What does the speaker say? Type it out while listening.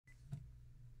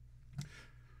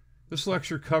This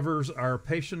lecture covers our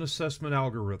patient assessment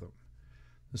algorithm.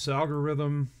 This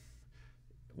algorithm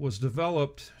was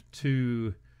developed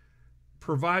to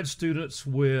provide students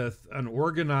with an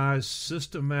organized,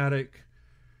 systematic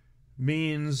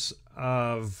means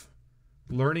of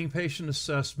learning patient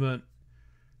assessment,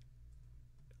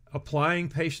 applying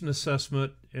patient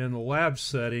assessment in the lab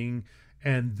setting,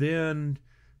 and then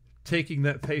taking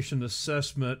that patient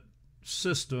assessment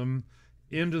system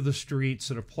into the streets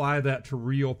and apply that to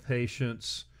real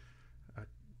patients.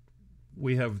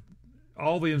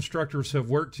 All the instructors have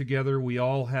worked together. We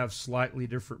all have slightly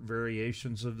different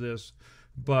variations of this,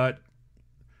 but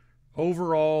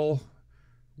overall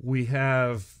we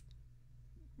do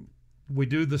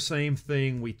the same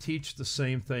thing, we teach the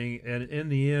same thing, and in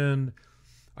the end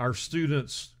our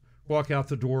students walk out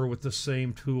the door with the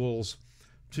same tools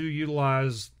to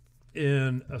utilize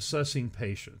in assessing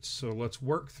patients. So let's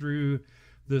work through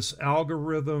this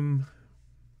algorithm.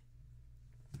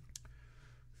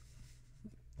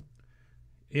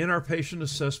 In our patient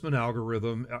assessment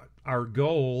algorithm, our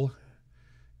goal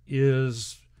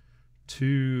is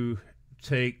to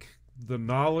take the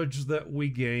knowledge that we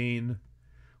gain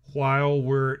while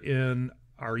we're in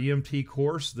our EMT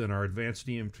course, then our advanced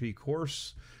EMT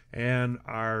course, and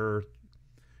our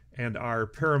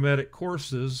paramedic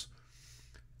courses,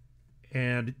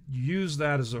 and use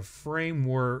that as a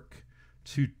framework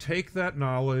to take that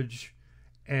knowledge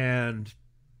and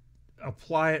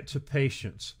apply it to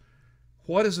patients.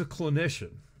 What is a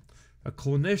clinician? A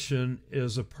clinician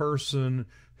is a person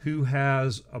who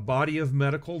has a body of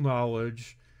medical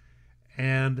knowledge,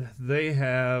 and they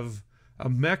have a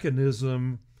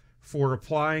mechanism for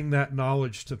applying that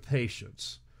knowledge to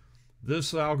patients.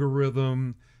 This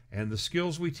algorithm and the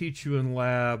skills we teach you in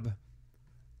lab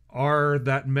are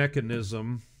that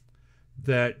mechanism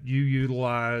that you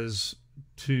utilize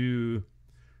to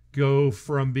go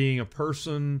from being a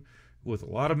person with a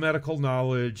lot of medical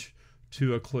knowledge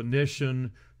to a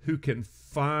clinician who can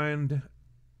find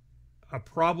a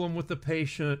problem with the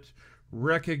patient,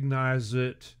 recognize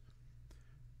it,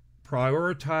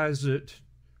 prioritize it,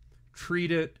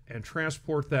 treat it, and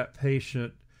transport that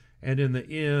patient, and in the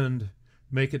end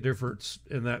make a difference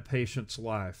in that patient's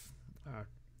life.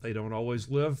 They don't always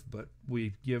live, but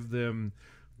we give them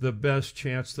the best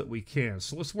chance that we can.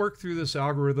 So let's work through this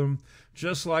algorithm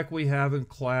just like we have in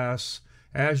class.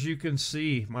 As you can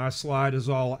see, my slide is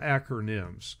all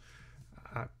acronyms.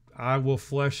 I will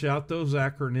flesh out those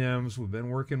acronyms. We've been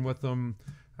working with them.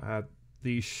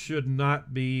 These should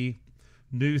not be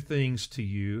new things to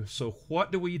you. So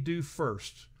what do we do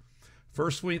first?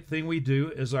 First thing we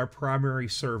do is our primary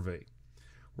survey.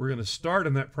 We're going to start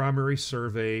in that primary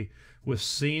survey with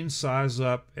scene size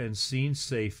up and scene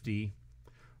safety.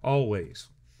 Always.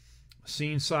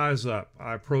 Scene size up.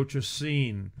 I approach a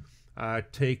scene. I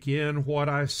take in what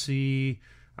I see.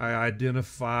 I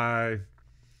identify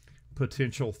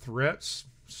potential threats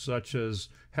such as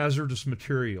hazardous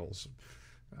materials,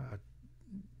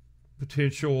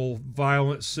 potential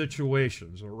violent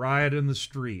situations, a riot in the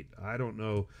street, I don't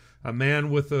know, a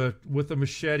man with a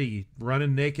machete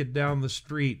running naked down the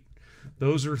street.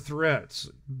 Those are threats.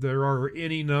 There are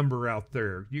any number out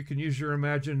there. You can use your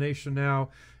imagination now,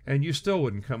 and you still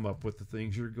wouldn't come up with the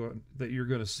things that you're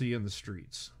going to see in the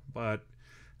streets. But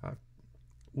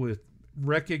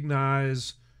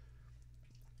recognize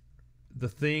the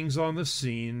things on the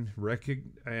scene,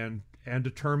 and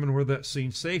determine where that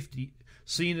scene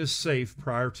is safe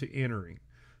prior to entering.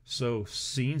 So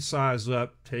scene size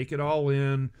up, take it all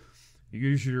in,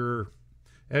 use your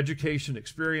education,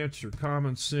 experience, your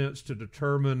common sense to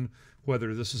determine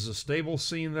whether this is a stable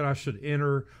scene that I should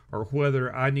enter or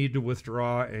whether I need to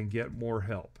withdraw and get more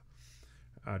help.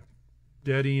 A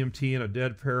dead EMT and a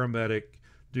dead paramedic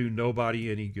do nobody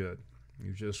any good.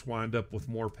 You just wind up with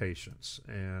more patients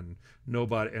and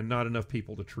not enough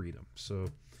people to treat them. So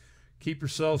keep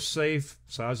yourself safe,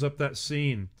 size up that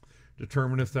scene,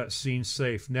 determine if that scene's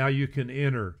safe. Now you can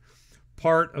enter.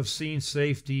 Part of scene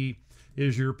safety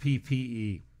is your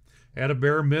PPE. At a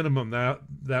bare minimum,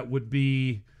 that would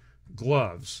be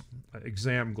gloves,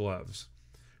 exam gloves.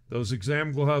 Those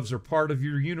exam gloves are part of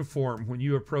your uniform when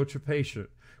you approach a patient.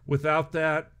 Without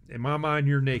that, in my mind,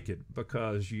 you're naked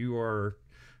because you are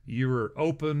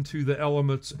open to the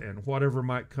elements and whatever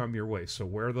might come your way. So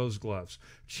wear those gloves.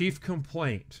 Chief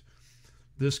complaint.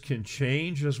 This can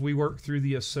change as we work through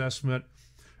the assessment.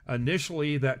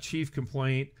 Initially, that chief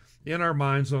complaint in our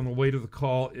minds on the way to the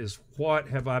call is, what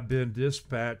have I been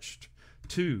dispatched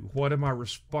to? What am I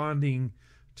responding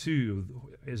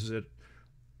to? Is it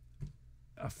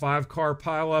a 5-car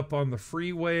pileup on the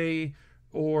freeway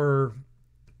or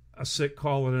a sick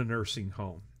call in a nursing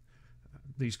home?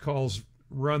 These calls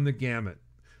run the gamut.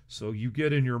 So you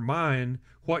get in your mind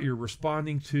what you're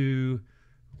responding to.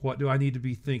 What do I need to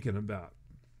be thinking about?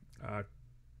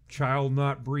 Child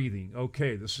not breathing.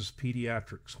 Okay, this is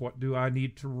pediatrics. What do I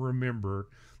need to remember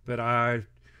that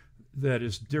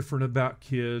is different about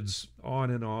kids?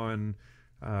 On and on.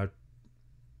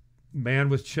 Man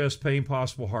with chest pain,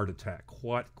 possible heart attack.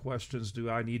 What questions do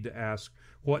I need to ask?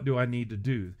 What do I need to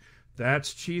do?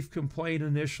 That's chief complaint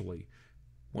initially.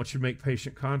 Once you make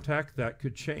patient contact, that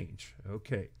could change.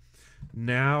 Okay.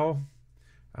 Now,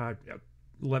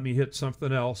 let me hit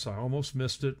something else. I almost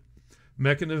missed it.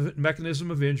 Mechanism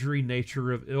of injury,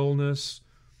 nature of illness.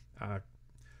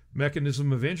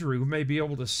 Mechanism of injury, we may be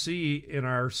able to see in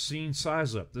our scene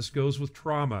size up. This goes with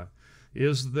trauma.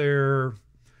 Is there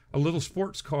a little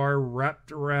sports car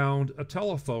wrapped around a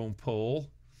telephone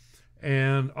pole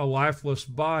and a lifeless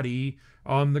body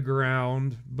on the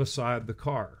ground beside the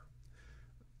car?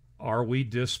 Are we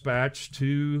dispatched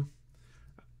to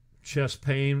chest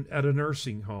pain at a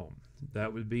nursing home?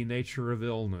 That would be nature of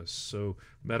illness. So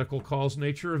medical calls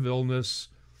nature of illness,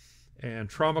 and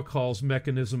trauma calls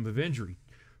mechanism of injury.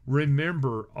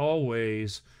 Remember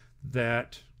always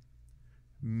that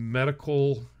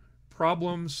medical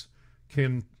problems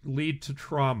can lead to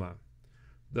trauma.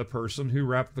 The person who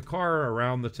wrapped the car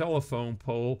around the telephone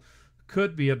pole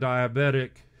could be a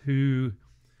diabetic who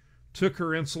took her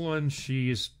insulin.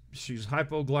 She's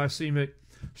hypoglycemic.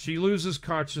 She loses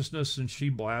consciousness and she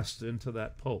blasts into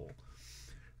that pole.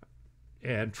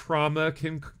 And trauma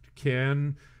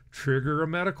can trigger a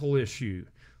medical issue.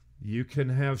 You can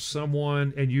have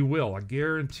someone, and you will, I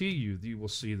guarantee you will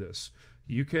see this.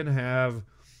 You can have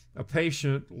a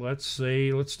patient, let's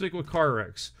stick with car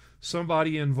wrecks,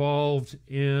 somebody involved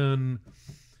in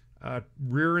a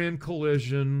rear end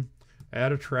collision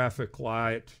at a traffic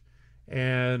light,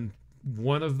 and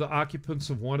one of the occupants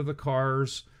of one of the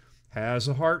cars has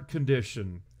a heart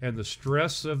condition, and the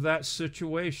stress of that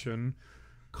situation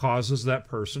causes that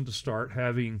person to start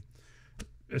having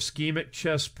ischemic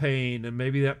chest pain, and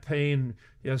maybe that pain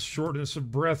has shortness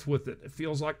of breath with it. It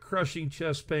feels like crushing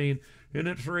chest pain, and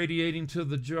it's radiating to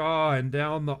the jaw and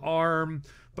down the arm.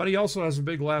 But he also has a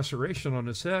big laceration on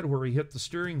his head where he hit the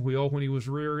steering wheel when he was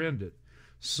rear-ended.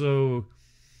 So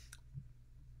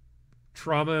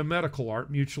trauma and medical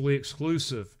aren't mutually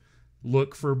exclusive.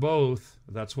 Look for both.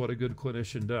 That's what a good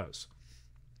clinician does.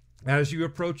 As you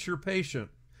approach your patient,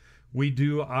 we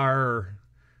do our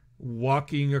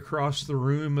walking across the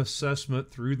room assessment,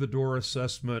 through the door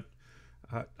assessment,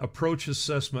 approach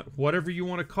assessment, whatever you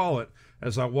want to call it.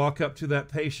 As I walk up to that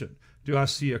patient, do I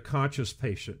see a conscious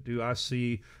patient? Do I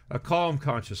see a calm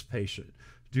conscious patient?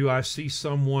 Do I see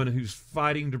someone who's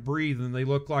fighting to breathe and they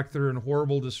look like they're in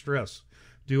horrible distress?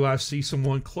 Do I see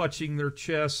someone clutching their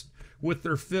chest with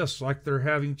their fists like they're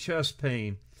having chest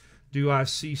pain? Do I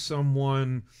see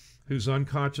someone who's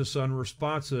unconscious,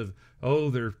 unresponsive? Oh,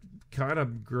 they're kind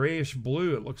of grayish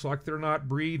blue. It looks like they're not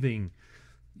breathing.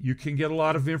 You can get a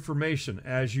lot of information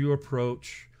as you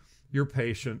approach your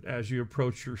patient, as you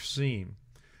approach your scene.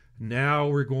 Now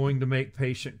we're going to make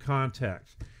patient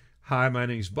contact. Hi, my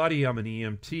name's Buddy. I'm an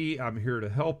EMT. I'm here to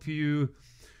help you.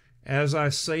 As I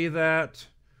say that,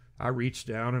 I reach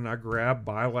down and I grab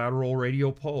bilateral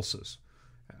radial pulses.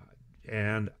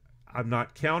 And I'm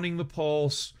not counting the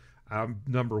pulse.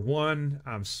 Number one,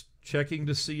 I'm checking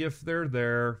to see if they're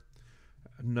there.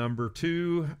 Number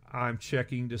two, I'm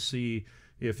checking to see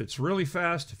if it's really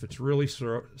fast, if it's really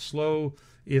slow,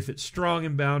 if it's strong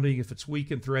and bounding, if it's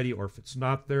weak and thready, or if it's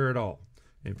not there at all.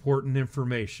 Important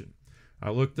information.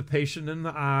 I look the patient in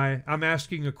the eye. I'm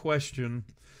asking a question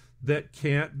that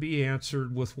can't be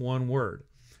answered with one word.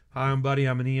 Hi, I'm Buddy.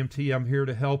 I'm an EMT. I'm here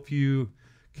to help you.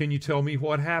 Can you tell me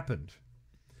what happened?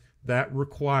 That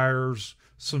requires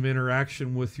some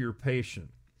interaction with your patient.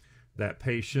 That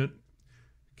patient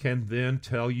can then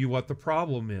tell you what the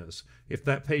problem is. If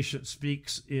that patient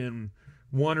speaks in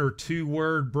one or two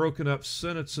word broken up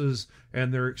sentences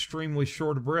and they're extremely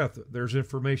short of breath, there's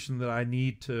information that I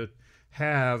need to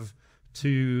have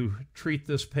to treat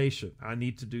this patient. I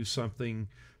need to do something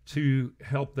to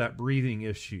help that breathing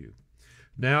issue.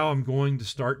 Now I'm going to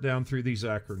start down through these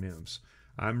acronyms.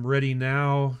 I'm ready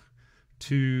now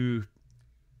to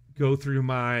go through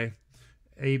my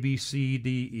A, B, C, D,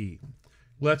 E.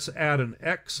 Let's add an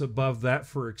X above that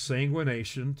for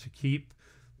exsanguination to keep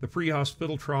the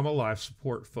pre-hospital trauma life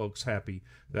support folks happy.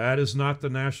 That is not the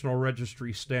National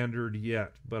Registry standard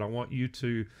yet, but I want you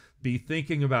to be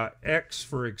thinking about X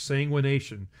for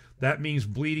exsanguination. That means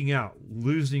bleeding out,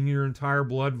 losing your entire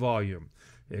blood volume.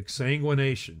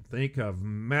 Exsanguination, think of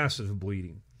massive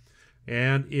bleeding.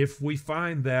 And if we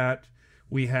find that,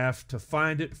 we have to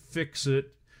find it, fix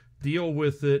it, deal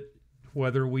with it,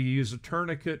 whether we use a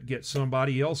tourniquet, get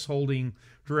somebody else holding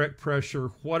direct pressure,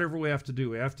 whatever we have to do.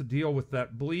 We have to deal with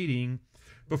that bleeding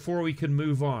before we can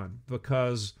move on,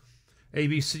 because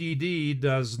ABCD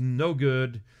does no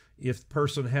good if the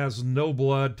person has no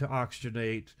blood to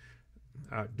oxygenate.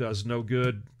 Does no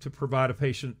good to provide a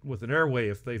patient with an airway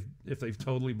if they've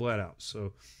totally bled out.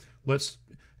 So let's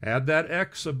add that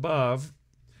X above.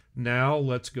 Now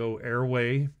let's go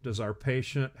airway. Does our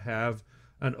patient have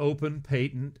an open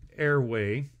patent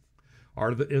airway?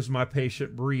 Is my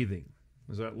patient breathing?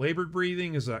 Is that labored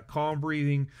breathing? Is that calm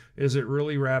breathing? Is it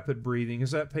really rapid breathing?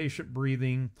 Is that patient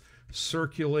breathing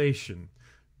circulation?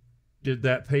 Did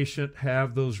that patient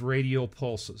have those radial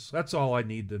pulses? That's all I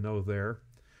need to know there.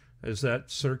 Is that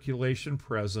circulation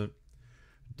present?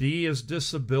 D is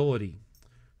disability.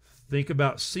 Think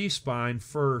about C-spine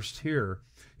first here.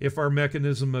 If our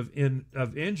mechanism of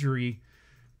injury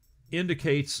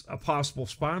indicates a possible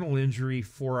spinal injury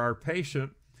for our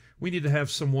patient, we need to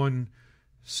have someone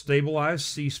stabilize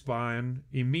C-spine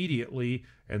immediately,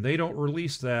 and they don't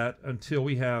release that until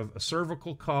we have a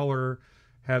cervical collar,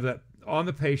 have that on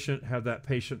the patient, have that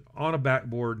patient on a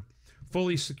backboard,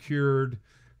 fully secured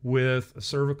with a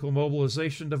cervical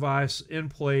mobilization device in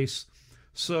place,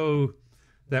 so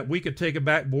that we could take a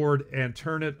backboard and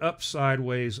turn it up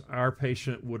sideways. Our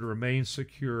patient would remain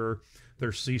secure.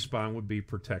 Their C-spine would be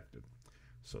protected.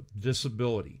 So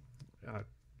disability.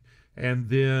 And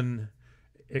then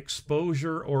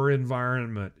exposure or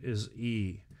environment is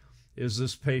E. Is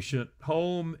this patient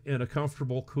home in a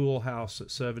comfortable, cool house at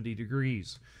 70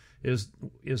 degrees? Is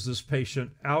this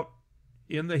patient out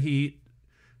in the heat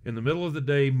in the middle of the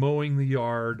day mowing the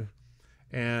yard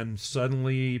and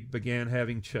suddenly began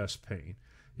having chest pain?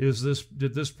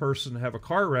 Did this person have a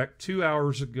car wreck 2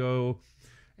 hours ago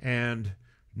and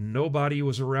nobody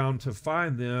was around to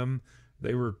find them?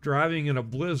 They were driving in a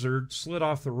blizzard, slid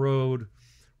off the road,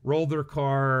 rolled their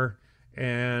car,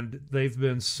 and they've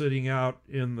been sitting out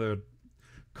in the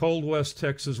cold West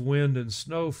Texas wind and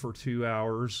snow for 2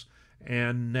 hours,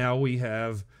 and now we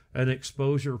have an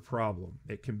exposure problem.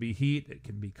 It can be heat, it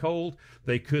can be cold.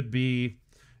 They could be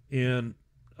in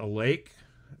a lake.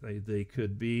 They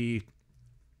could be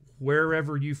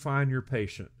wherever you find your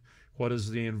patient. What is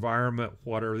the environment?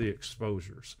 What are the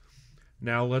exposures?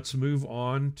 Now let's move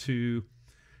on to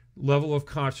level of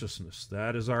consciousness.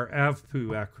 That is our AVPU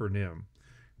acronym.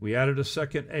 We added a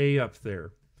second A up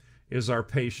there. Is our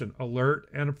patient alert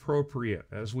and appropriate?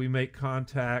 As we make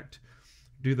contact,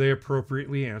 do they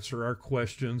appropriately answer our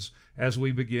questions as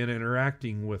we begin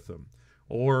interacting with them?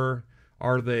 Or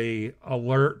are they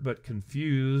alert but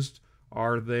confused?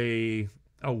 Are they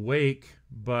awake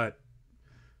but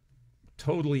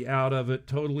totally out of it,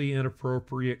 totally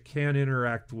inappropriate, can't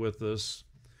interact with us?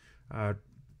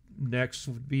 Next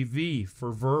would be V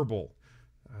for verbal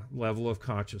level of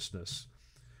consciousness.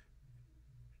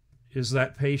 Is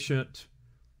that patient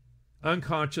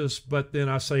unconscious, but then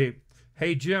I say,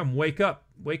 hey, Jim, wake up.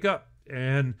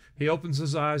 And he opens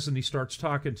his eyes and he starts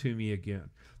talking to me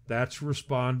again. That's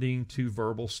responding to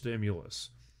verbal stimulus.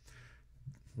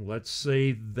 Let's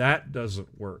say that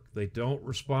doesn't work. They don't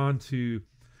respond to,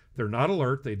 they're not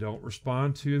alert. They don't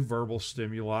respond to verbal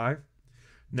stimuli.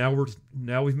 Now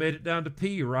we've made it down to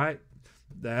P, right?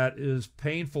 That is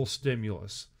painful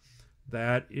stimulus.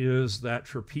 That is that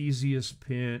trapezius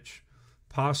pinch,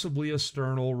 possibly a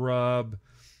sternal rub,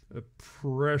 a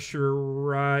pressure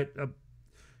right up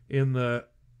in the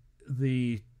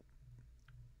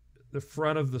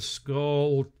front of the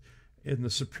skull, in the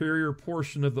superior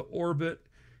portion of the orbit,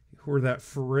 where that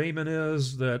foramen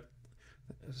is,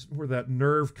 where that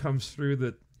nerve comes through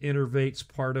that innervates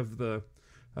part of the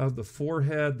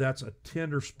forehead. That's a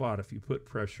tender spot if you put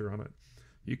pressure on it.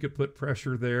 You could put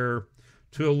pressure there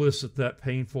to elicit that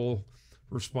painful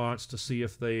response to see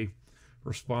if they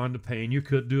respond to pain. You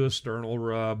could do a sternal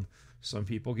rub. Some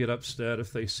people get upset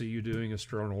if they see you doing a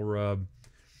sternal rub.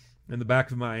 In the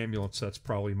back of my ambulance, that's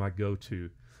probably my go-to.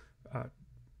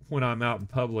 When I'm out in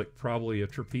public, probably a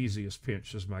trapezius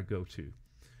pinch is my go-to.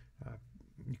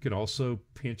 You can also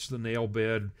pinch the nail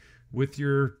bed with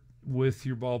your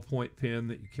ballpoint pen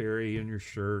that you carry in your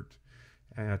shirt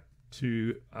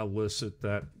to elicit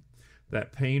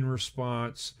that pain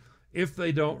response. If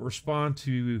they don't respond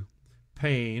to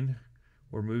pain,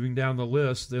 we're moving down the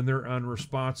list, then they're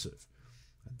unresponsive.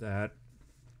 That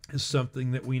is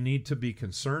something that we need to be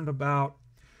concerned about.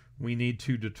 We need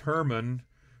to determine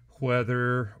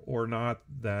whether or not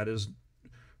that is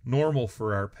normal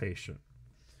for our patient.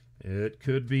 It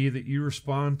could be that you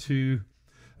respond to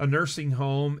a nursing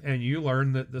home and you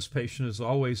learn that this patient is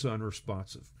always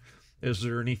unresponsive. Is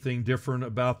there anything different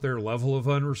about their level of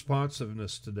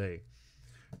unresponsiveness today?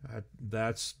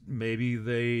 That's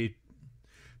maybe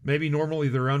normally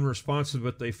they're unresponsive,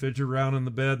 but they fidget around in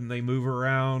the bed and they move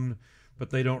around,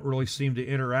 but they don't really seem to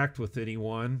interact with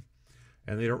anyone,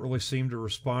 and they don't really seem to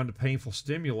respond to painful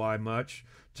stimuli much.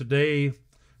 Today,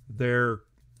 they're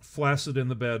flaccid in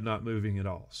the bed, not moving at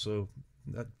all. So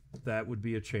that would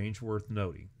be a change worth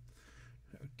noting.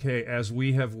 Okay, as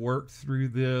we have worked through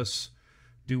this,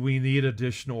 do we need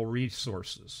additional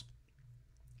resources?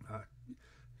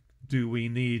 Do we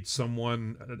need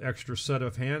an extra set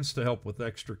of hands to help with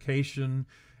extrication,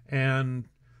 and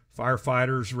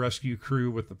firefighters, rescue crew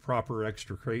with the proper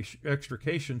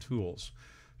extrication tools?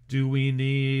 Do we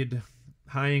need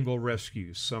high-angle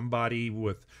rescues, somebody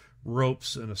with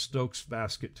ropes and a Stokes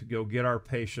basket to go get our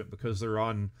patient because they're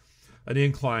on an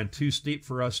incline too steep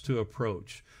for us to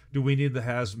approach? Do we need the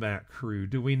hazmat crew?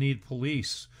 Do we need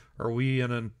police? Are we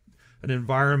in an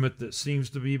environment that seems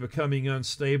to be becoming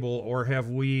unstable, or have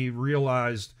we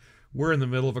realized we're in the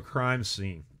middle of a crime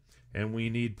scene and we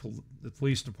need the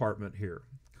police department here?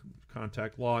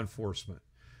 Contact law enforcement.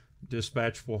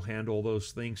 Dispatch will handle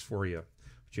those things for you.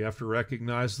 But you have to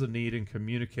recognize the need and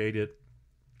communicate it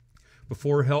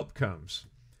before help comes.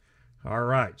 All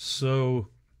right, so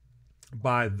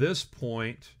by this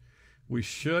point, we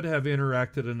should have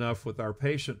interacted enough with our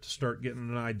patient to start getting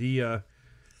an idea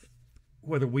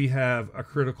whether we have a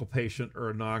critical patient or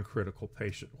a non-critical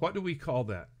patient. What do we call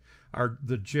that?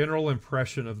 The general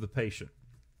impression of the patient.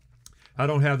 I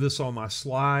don't have this on my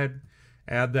slide.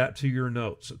 Add that to your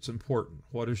notes. It's important.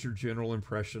 What is your general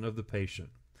impression of the patient?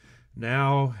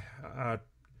 Now,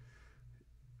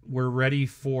 we're ready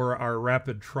for our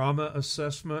rapid trauma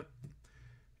assessment.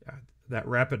 That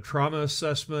rapid trauma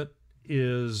assessment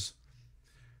is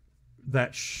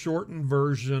that shortened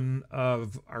version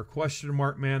of our question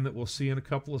mark man that we'll see in a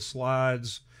couple of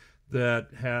slides, that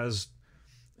has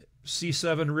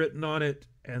C7 written on it,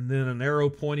 and then an arrow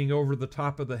pointing over the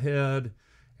top of the head,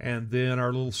 and then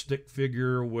our little stick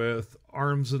figure with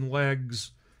arms and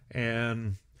legs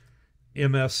and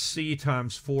MSC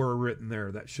times 4 written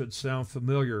there. That should sound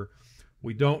familiar.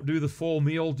 We don't do the full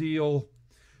meal deal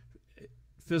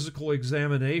physical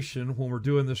examination when we're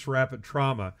doing this rapid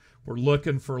trauma. We're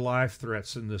looking for life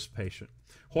threats in this patient.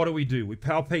 What do? We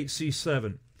palpate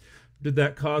C7. Did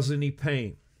that cause any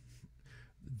pain?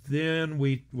 Then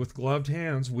with gloved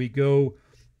hands, we go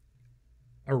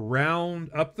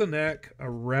around, up the neck,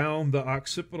 around the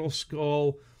occipital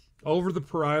skull, over the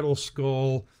parietal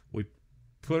skull.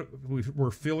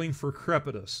 We're feeling for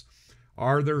crepitus.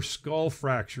 Are there skull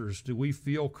fractures? Do we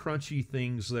feel crunchy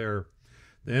things there?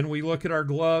 Then we look at our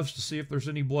gloves to see if there's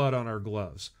any blood on our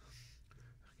gloves.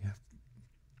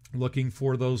 Looking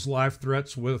for those life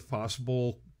threats with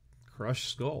possible crushed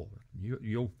skull.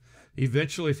 You'll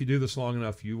eventually, if you do this long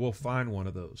enough, you will find one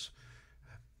of those.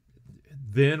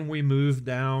 Then we move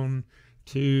down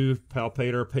to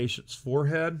palpate our patient's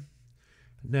forehead.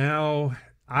 Now,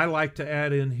 I like to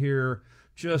add in here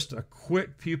just a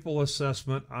quick pupil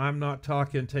assessment. I'm not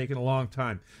talking taking a long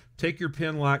time. Take your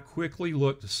pen light, quickly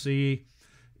look to see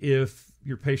if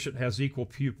your patient has equal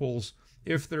pupils,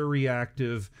 if they're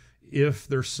reactive, if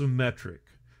they're symmetric.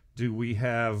 Do we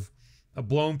have a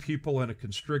blown pupil and a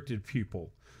constricted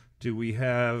pupil? Do we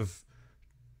have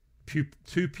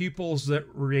two pupils that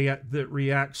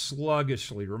react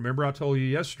sluggishly? Remember, I told you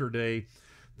yesterday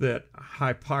that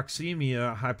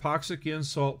hypoxemia, hypoxic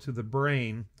insult to the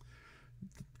brain,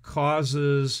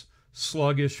 causes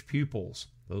sluggish pupils.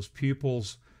 Those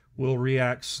pupils will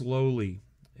react slowly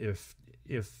if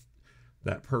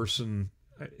that person's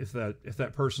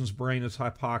brain is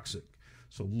hypoxic.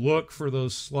 So look for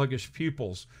those sluggish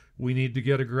pupils. We need to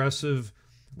get aggressive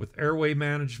with airway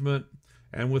management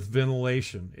and with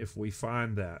ventilation if we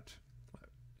find that.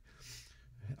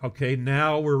 Okay,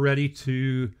 now we're ready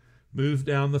to move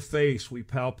down the face. We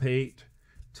palpate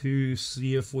to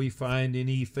see if we find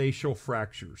any facial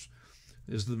fractures.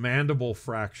 Is the mandible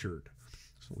fractured?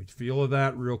 So we feel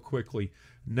that real quickly.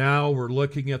 Now we're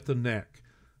looking at the neck.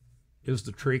 Is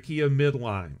the trachea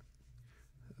midline?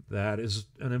 That is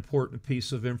an important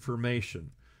piece of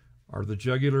information. Are the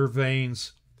jugular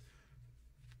veins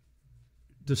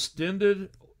distended?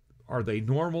 Are they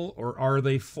normal or are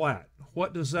they flat?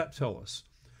 What does that tell us?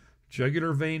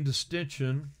 Jugular vein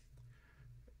distension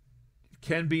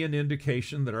can be an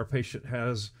indication that our patient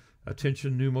has a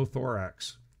tension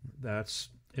pneumothorax. That's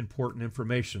important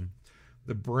information.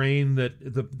 The brain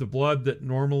the blood that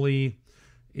normally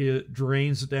it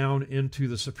drains down into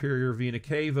the superior vena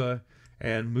cava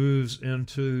and moves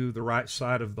into the right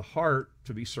side of the heart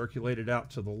to be circulated out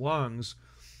to the lungs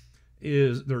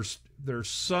is there's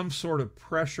some sort of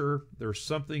pressure, there's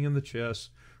something in the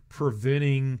chest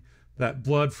preventing that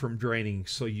blood from draining,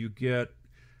 so you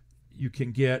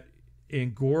can get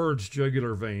engorged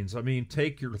jugular veins. I mean,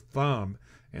 take your thumb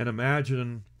and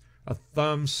imagine a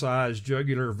thumb-sized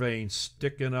jugular vein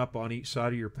sticking up on each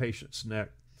side of your patient's neck.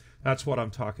 That's what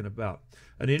I'm talking about.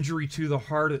 An injury to the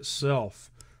heart itself,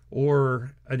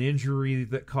 or an injury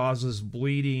that causes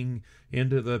bleeding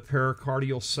into the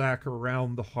pericardial sac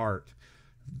around the heart,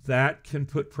 that can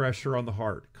put pressure on the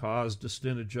heart, cause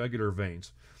distended jugular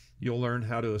veins. You'll learn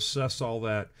how to assess all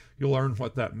that. You'll learn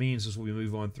what that means as we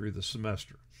move on through the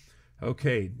semester.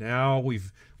 Okay, now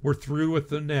we're through with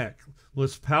the neck.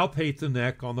 Let's palpate the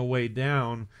neck on the way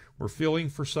down. We're feeling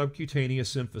for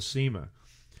subcutaneous emphysema.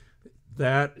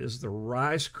 That is the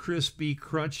Rice Krispie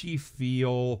crunchy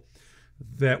feel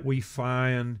that we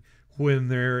find when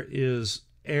there is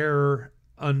air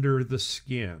under the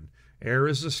skin. Air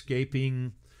is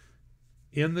escaping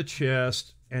in the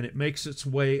chest and it makes its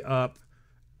way up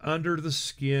under the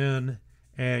skin,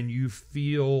 and you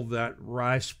feel that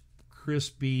Rice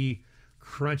Krispie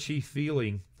crunchy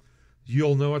feeling.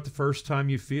 You'll know it the first time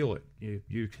you feel it.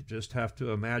 You just have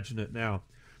to imagine it now.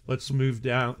 Let's move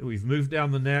down. We've moved down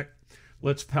the neck.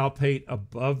 Let's palpate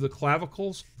above the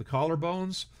clavicles, the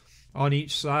collarbones on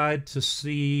each side, to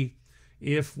see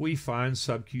if we find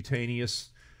subcutaneous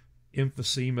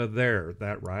emphysema there,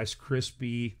 that Rice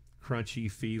Krispie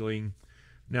crunchy feeling.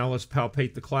 Now let's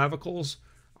palpate the clavicles.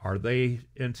 Are they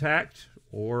intact,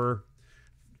 or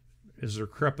is there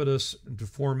crepitus and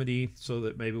deformity so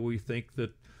that maybe we think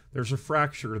that there's a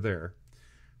fracture there?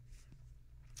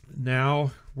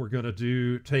 Now we're going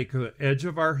to take the edge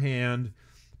of our hand,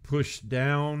 push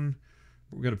down.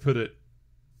 We're going to put it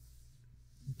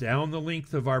down the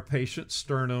length of our patient's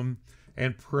sternum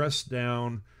and press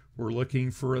down. We're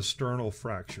looking for a sternal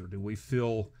fracture.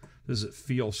 Does it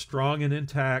feel strong and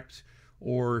intact,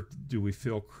 or do we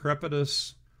feel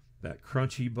crepitus, that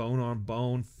crunchy bone on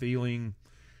bone feeling,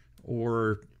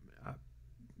 or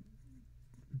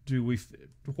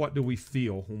what do we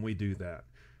feel when we do that?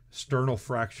 Sternal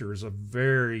fracture is a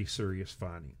very serious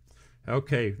finding.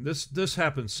 Okay, this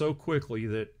happens so quickly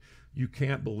that you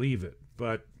can't believe it,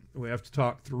 but we have to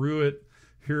talk through it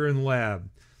here in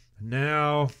lab.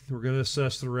 Now we're going to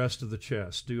assess the rest of the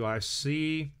chest. Do I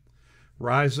see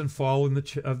rise and fall of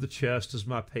the chest as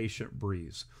my patient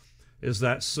breathes? Is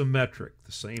that symmetric,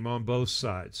 the same on both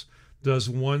sides? Does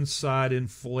one side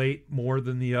inflate more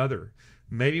than the other?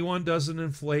 Maybe one doesn't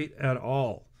inflate at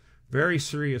all. Very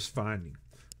serious finding.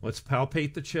 Let's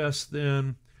palpate the chest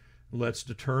then. Let's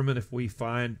determine if we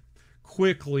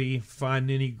quickly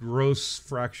find any gross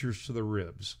fractures to the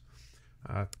ribs.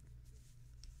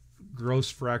 Gross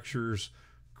fractures,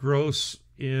 gross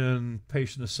in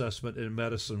patient assessment in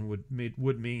medicine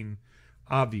would mean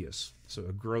obvious. So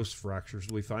gross fractures.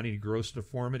 Do we find any gross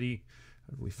deformity?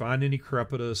 Do we find any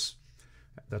crepitus?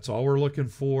 That's all we're looking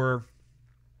for.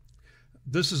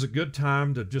 This is a good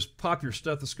time to just pop your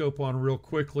stethoscope on real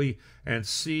quickly and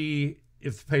see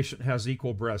if the patient has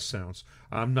equal breath sounds.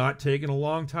 I'm not taking a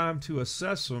long time to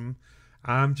assess them.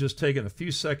 I'm just taking a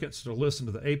few seconds to listen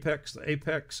to the apex,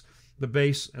 the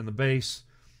base, and the base.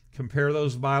 Compare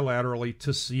those bilaterally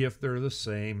to see if they're the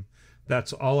same.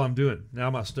 That's all I'm doing. Now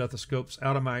my stethoscope's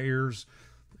out of my ears,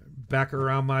 back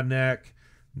around my neck.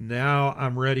 Now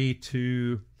I'm ready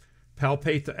to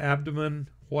palpate the abdomen.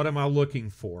 What am I looking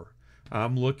for?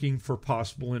 I'm looking for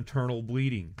possible internal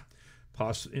bleeding.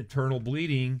 Internal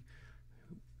bleeding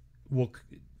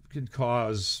can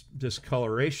cause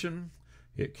discoloration.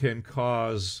 It can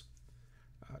cause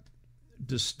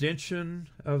distension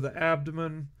of the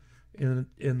abdomen in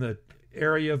the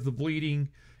area of the bleeding.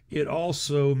 It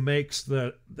also makes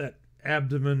that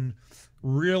abdomen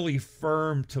really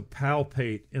firm to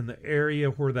palpate in the area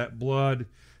where that blood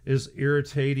is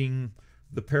irritating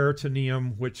the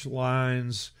peritoneum, which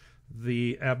lines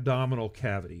the abdominal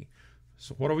cavity.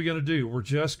 So what are we going to do? We're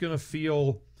just going to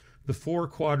feel the four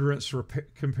quadrants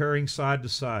comparing side to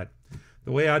side.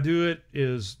 The way I do it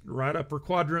is right upper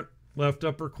quadrant, left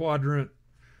upper quadrant,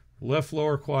 left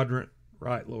lower quadrant,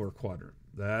 right lower quadrant.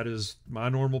 That is my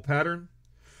normal pattern.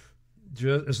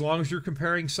 Just as long as you're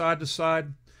comparing side to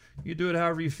side, you do it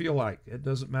however you feel like. It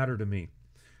doesn't matter to me.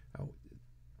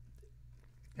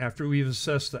 After we've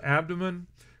assessed the abdomen,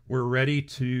 we're ready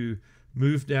to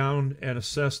move down and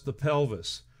assess the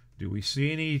pelvis. Do we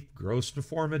see any gross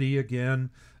deformity again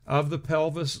of the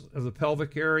pelvis, of the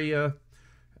pelvic area?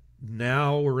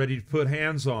 Now we're ready to put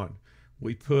hands on.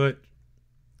 We put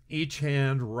each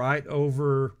hand right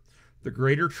over the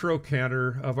greater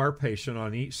trochanter of our patient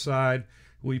on each side.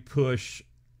 We push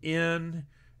in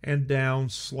and down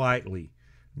slightly.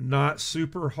 Not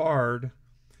super hard.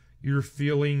 You're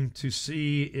feeling to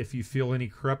see if you feel any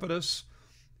crepitus,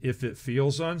 if it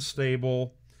feels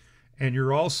unstable, and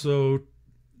you're also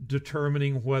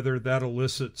determining whether that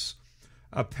elicits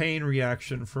a pain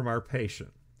reaction from our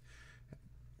patient.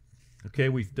 Okay,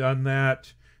 we've done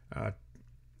that.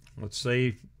 Let's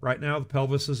say right now the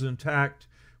pelvis is intact.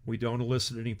 We don't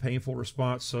elicit any painful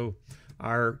response, so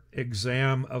our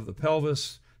exam of the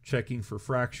pelvis, checking for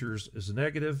fractures, is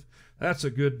negative. That's a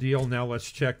good deal. Now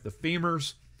let's check the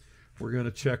femurs. We're going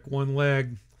to check one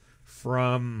leg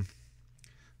from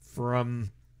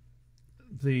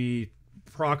the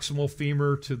proximal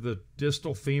femur to the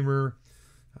distal femur,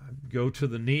 go to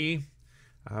the knee.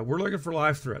 We're looking for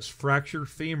life threats. Fractured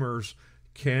femurs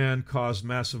can cause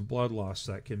massive blood loss.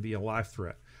 That can be a life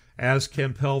threat, as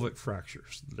can pelvic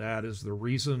fractures. That is the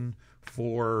reason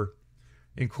for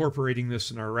incorporating this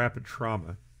in our rapid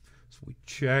trauma. So we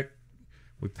check,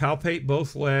 we palpate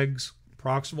both legs,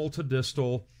 proximal to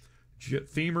distal,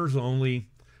 femurs only,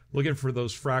 looking for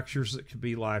those fractures that could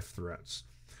be life threats.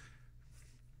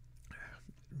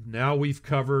 Now we've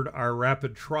covered our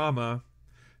rapid trauma,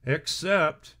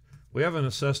 except we haven't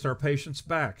assessed our patient's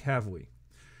back, have we?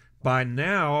 By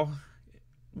now,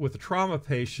 with a trauma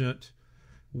patient,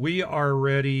 we are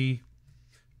ready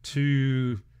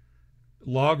to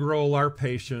log roll our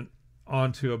patient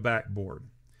onto a backboard.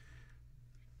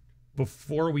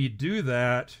 Before we do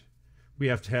that, we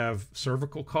have to have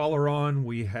cervical collar on.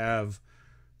 We have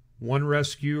one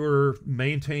rescuer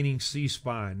maintaining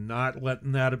C-spine, not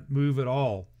letting that move at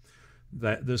all.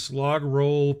 That this log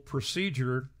roll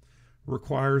procedure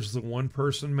requires the one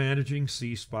person managing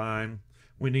C-spine.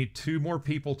 We need 2 more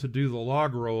people to do the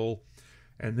log roll,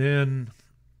 and then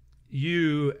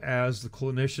you, as the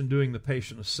clinician doing the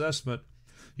patient assessment,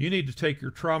 you need to take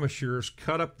your trauma shears,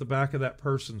 cut up the back of that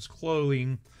person's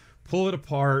clothing, pull it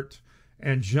apart,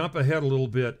 and jump ahead a little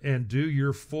bit and do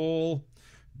your full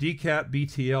DCAT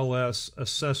BTLS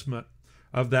assessment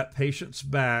of that patient's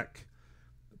back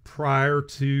prior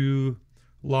to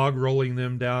log rolling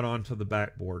them down onto the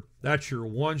backboard. That's your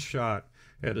one shot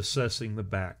at assessing the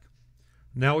back.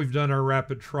 Now we've done our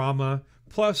rapid trauma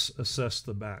plus assess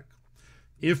the back.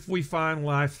 If we find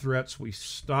life threats, we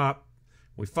stop,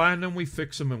 we find them, we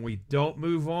fix them, and we don't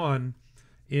move on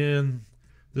in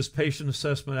this patient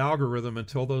assessment algorithm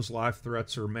until those life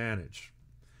threats are managed.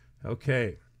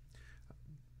 Okay.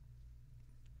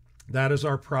 That is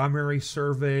our primary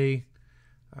survey.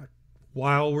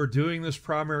 While we're doing this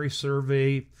primary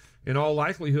survey, in all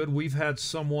likelihood, we've had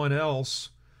someone else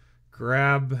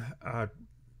grab a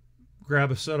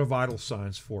set of vital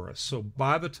signs for us. So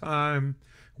by the time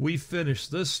we finish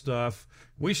this stuff,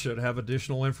 we should have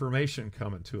additional information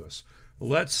coming to us.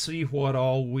 Let's see what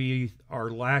all we are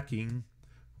lacking.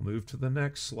 Move to the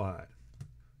next slide,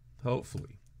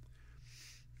 hopefully.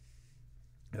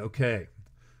 Okay,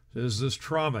 is this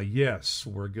trauma? Yes,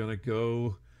 we're going to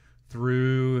go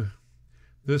through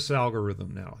this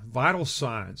algorithm now. Vital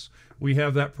signs. We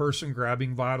have that person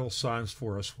grabbing vital signs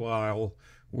for us while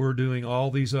we're doing all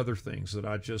these other things that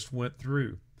I just went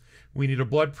through. We need a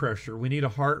blood pressure. We need a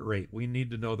heart rate. We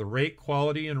need to know the rate,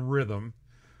 quality, and rhythm,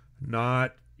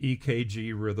 not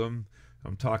EKG rhythm.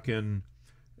 I'm talking,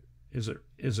 is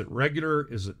it regular?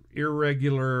 Is it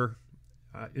irregular?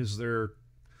 Is there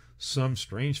some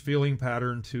strange feeling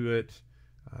pattern to it?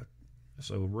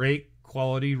 So rate,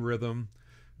 quality, rhythm.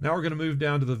 Now we're going to move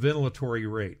down to the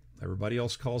ventilatory rate. Everybody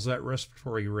else calls that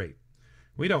respiratory rate.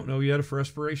 We don't know yet if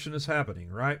respiration is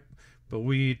happening, right? But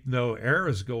we know air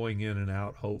is going in and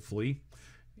out, hopefully.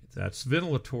 That's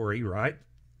ventilatory, right?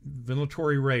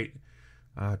 Ventilatory rate.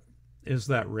 Is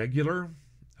that regular?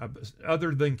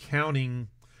 Other than counting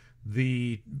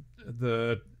the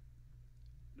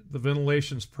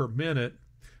ventilations per minute,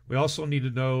 we also need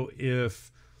to know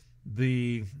if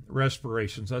the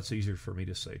respirations, that's easier for me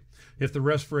to say, if the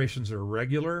respirations are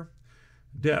regular,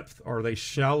 depth, are they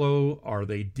shallow, are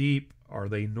they deep, are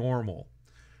they normal?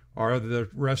 Are the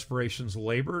respirations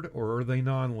labored or are they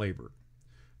non-labored?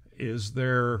 Is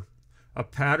there a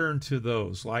pattern to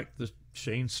those, like the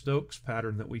Shane Stokes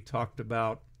pattern that we talked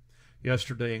about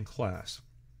yesterday in class?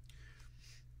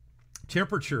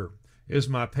 Temperature. Is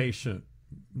my patient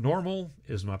normal?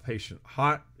 Is my patient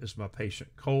hot? Is my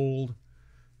patient cold?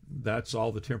 That's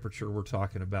all the temperature we're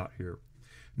talking about here.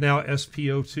 Now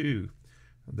SpO2,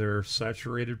 their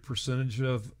saturated percentage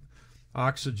of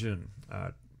oxygen,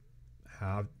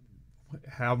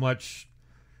 how much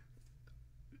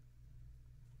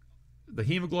the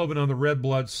hemoglobin on the red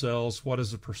blood cells, what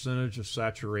is the percentage of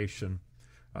saturation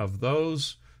of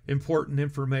those? Important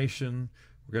information.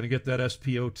 We're going to get that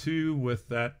SpO2 with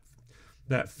that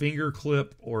that finger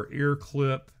clip or ear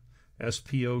clip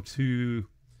SpO2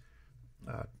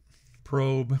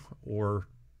 probe or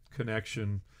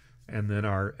connection, and then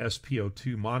our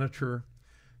SpO2 monitor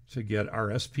to get our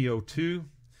SpO2.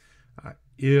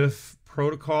 If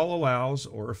protocol allows,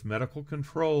 or if medical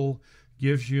control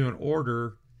gives you an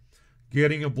order,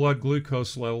 getting a blood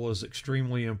glucose level is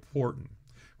extremely important.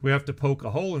 We have to poke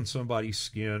a hole in somebody's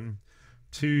skin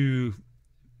to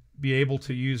be able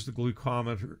to use the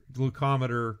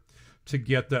glucometer to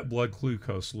get that blood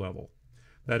glucose level.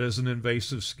 That is an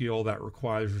invasive skill that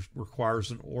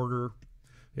requires an order.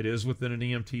 It is within an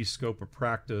EMT scope of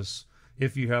practice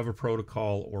if you have a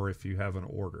protocol or if you have an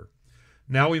order.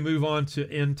 Now we move on to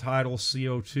end-tidal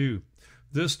CO2.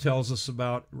 This tells us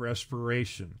about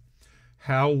respiration.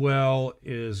 How well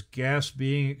is gas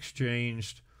being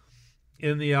exchanged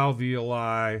in the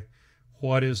alveoli?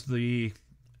 What is the,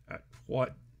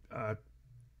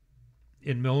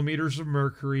 in millimeters of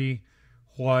mercury,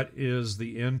 what is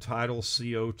the end-tidal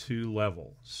CO2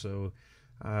 level? So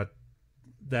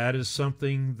that is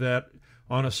something that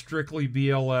on a strictly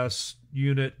BLS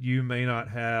unit, you may not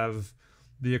have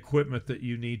the equipment that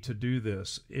you need to do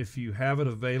this. If you have it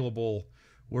available,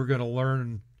 we're going to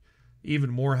learn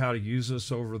even more how to use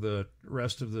this over the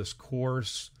rest of this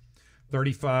course.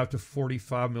 35 to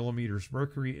 45 millimeters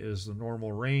mercury is the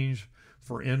normal range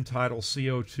for end-tidal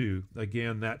CO2.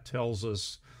 Again, that tells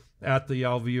us at the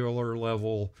alveolar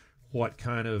level what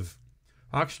kind of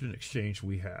oxygen exchange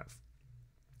we have.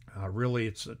 Really,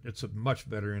 it's a much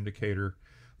better indicator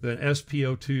than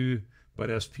SpO2, but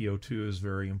SpO2 is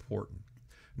very important.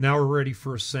 Now we're ready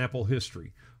for a sample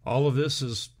history. All of this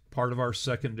is part of our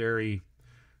secondary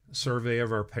survey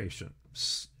of our patient.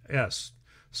 S,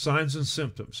 signs and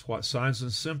symptoms. What signs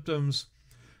and symptoms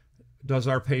does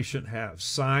our patient have?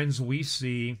 Signs we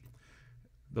see,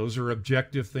 those are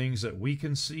objective things that we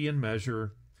can see and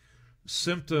measure.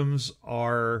 Symptoms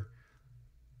are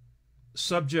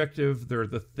subjective. They're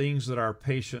the things that our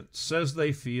patient says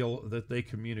they feel that they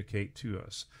communicate to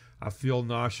us. I feel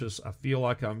nauseous. I feel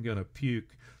like I'm going to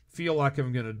puke. Feel like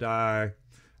I'm going to die.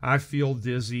 I feel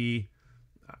dizzy.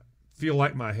 I feel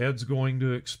like my head's going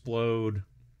to explode.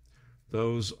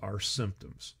 Those are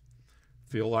symptoms.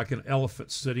 Feel like an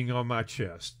elephant sitting on my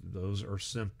chest. Those are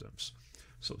symptoms.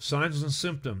 So signs and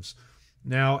symptoms.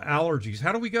 Now allergies.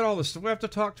 How do we get all this? We have to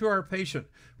talk to our patient.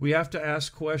 We have to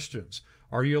ask questions.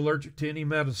 Are you allergic to any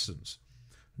medicines?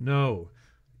 No.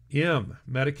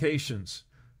 Medications.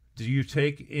 Do you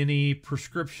take any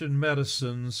prescription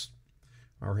medicines,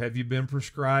 or have you been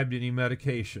prescribed any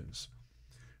medications?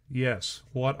 Yes.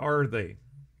 What are they?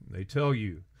 They tell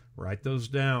you. Write those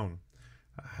down.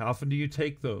 How often do you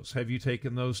take those? Have you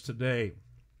taken those today?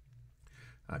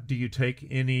 Do you take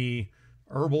any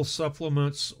herbal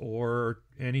supplements or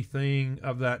anything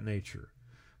of that nature?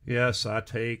 Yes, I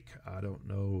take,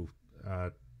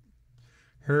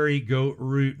 hairy goat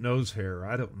root nose hair.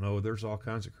 I don't know. There's all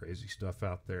kinds of crazy stuff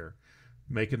out there.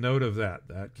 Make a note of that.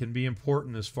 That can be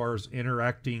important as far as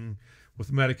interacting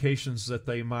with medications that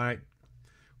they might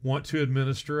want to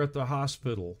administer at the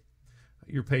hospital.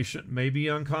 Your patient may be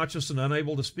unconscious and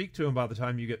unable to speak to him by the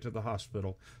time you get to the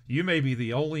hospital. You may be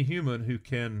the only human who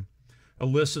can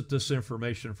elicit this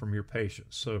information from your patient.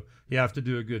 So you have to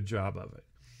do a good job of it.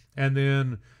 And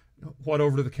then what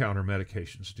over-the-counter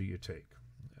medications do you take?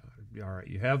 All right,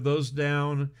 you have those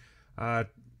down.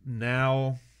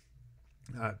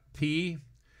 P,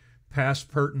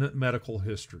 past pertinent medical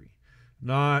history.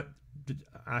 Not,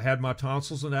 I had my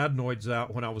tonsils and adenoids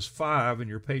out when I was 5 and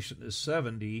your patient is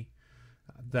 70.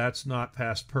 That's not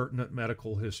past pertinent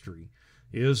medical history.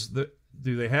 Do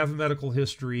they have a medical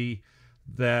history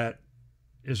that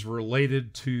is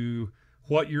related to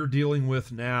what you're dealing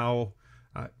with now?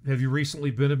 Have you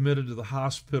recently been admitted to the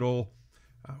hospital?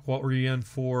 What were you in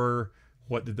for?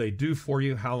 What did they do for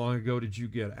you? How long ago did you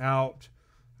get out?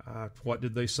 What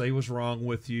did they say was wrong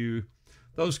with you?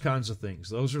 Those kinds of things.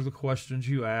 Those are the questions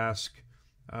you ask.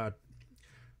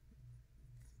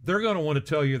 They're going to want to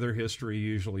tell you their history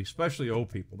usually, especially old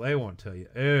people. They want to tell you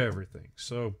everything.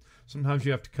 So sometimes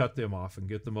you have to cut them off and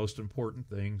get the most important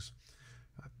things.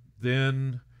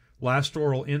 Then last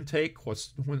oral intake.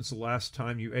 When's the last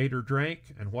time you ate or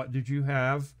drank, and what did you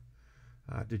have?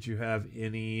 Did you have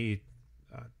any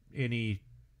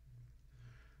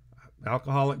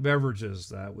alcoholic beverages?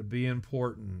 That would be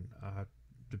important,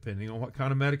 depending on what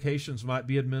kind of medications might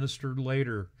be administered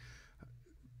later.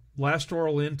 Last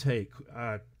oral intake.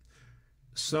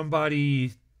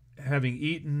 Somebody having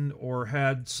eaten or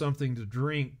had something to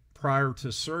drink prior to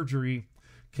surgery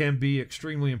can be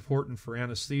extremely important for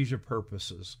anesthesia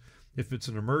purposes. If it's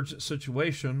an emergent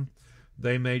situation,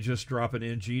 they may just drop an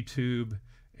NG tube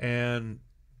and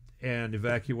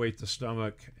evacuate the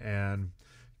stomach and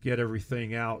get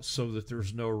everything out so that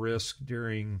there's no risk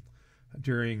during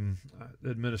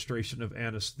administration of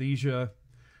anesthesia.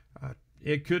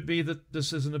 It could be that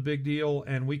this isn't a big deal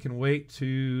and we can wait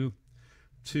to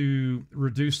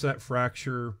reduce that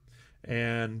fracture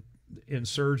and in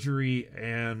surgery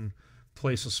and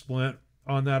place a splint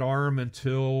on that arm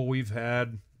until we've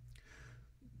had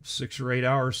 6 or 8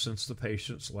 hours since the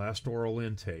patient's last oral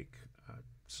intake.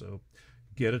 So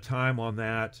get a time on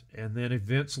that, and then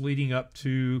events leading up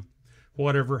to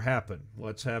whatever happened.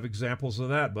 Let's have examples of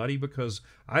that, buddy, because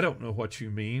I don't know what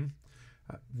you mean.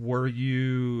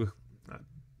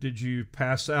 Did you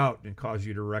pass out and cause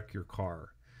you to wreck your car?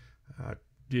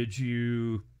 Did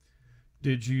you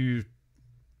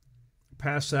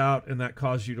pass out and that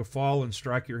caused you to fall and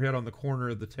strike your head on the corner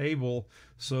of the table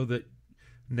so that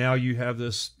now you have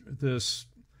this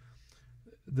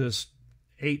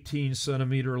 18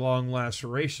 centimeter long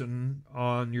laceration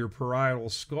on your parietal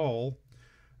skull?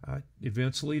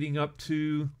 Events leading up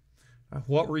to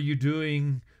what were you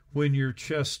doing when your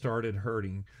chest started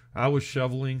hurting? I was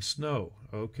shoveling snow.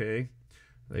 Okay.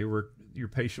 Your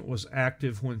patient was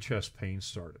active when chest pain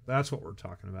started. That's what we're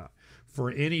talking about. For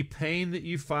any pain that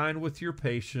you find with your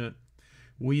patient,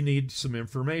 we need some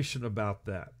information about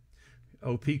that.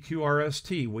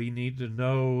 OPQRST, we need to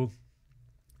know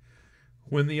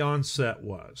when the onset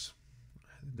was.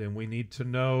 Then we need to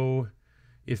know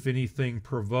if anything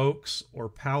provokes or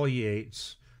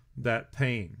palliates that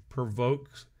pain.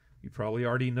 Provokes, you probably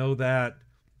already know that.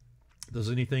 Does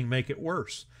anything make it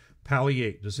worse?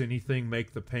 Palliate, does anything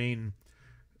make the pain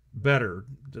better?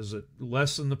 Does it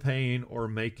lessen the pain or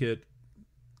make it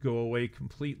go away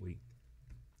completely?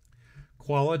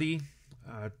 Quality,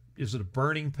 is it a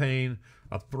burning pain,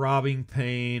 a throbbing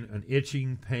pain, an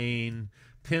itching pain,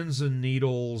 pins and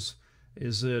needles?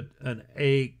 Is it an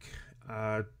ache?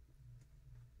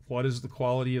 What is the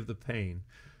quality of the pain?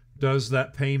 Does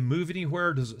that pain move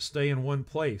anywhere? Does it stay in one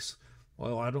place?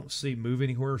 Well, I don't see move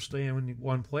anywhere, stay in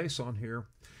one place on here.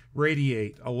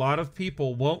 Radiate. A lot of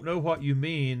people won't know what you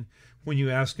mean when you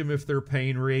ask them if their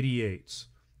pain radiates.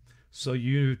 So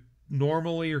you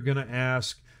normally are going to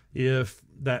ask if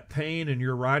that pain in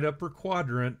your right upper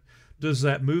quadrant, does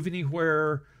that move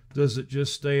anywhere? Does it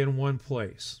just stay in one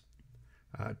place?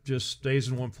 Just stays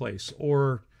in one place.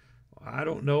 Or, I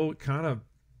don't know,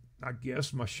 I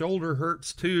guess my shoulder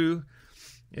hurts too,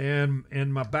 and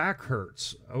my back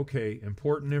hurts. Okay,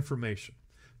 important information.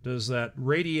 Does that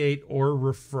radiate or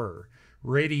refer?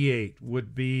 Radiate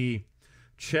would be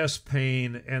chest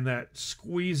pain, and that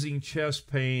squeezing chest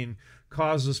pain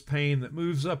causes pain that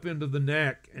moves up into the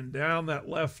neck and down that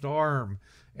left arm,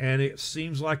 and it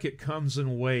seems like it comes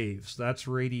in waves. That's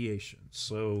radiation.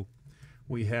 So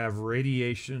we have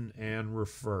radiation and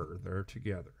refer. They're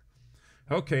together.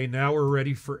 Okay, now we're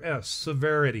ready for S,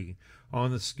 severity.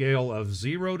 On the scale of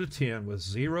 0 to 10, with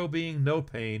 0 being no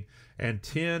pain and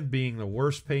 10 being the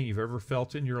worst pain you've ever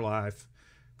felt in your life,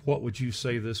 what would you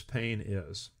say this pain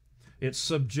is? It's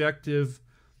subjective.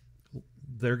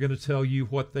 They're going to tell you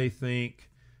what they think,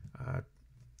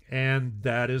 and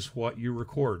that is what you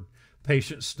record.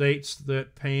 Patient states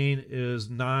that pain is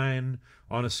 9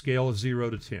 on a scale of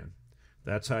 0 to 10.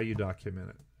 That's how you document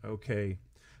it. Okay.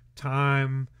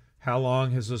 Time, how long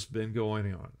has this been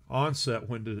going on? Onset,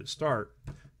 when did it start?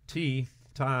 T,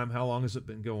 time, how long has it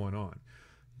been going on?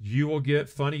 You will get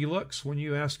funny looks when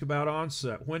you ask about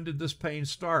onset. When did this pain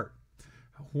start?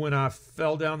 When I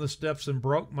fell down the steps and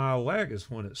broke my leg is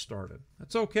when it started.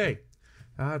 That's okay.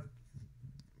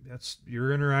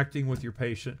 You're interacting with your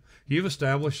patient. You've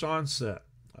established onset.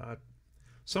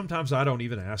 Sometimes I don't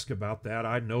even ask about that.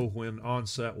 I know when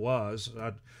onset was.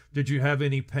 Did you have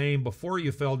any pain before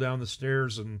you fell down the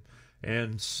stairs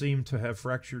and seemed to have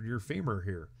fractured your femur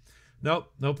here?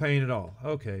 Nope, no pain at all.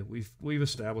 Okay, we've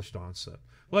established onset.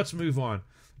 Let's move on.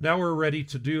 Now we're ready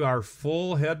to do our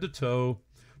full head-to-toe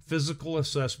physical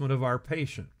assessment of our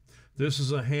patient. This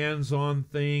is a hands-on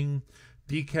thing,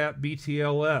 DCAP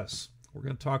BTLS. We're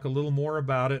going to talk a little more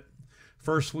about it.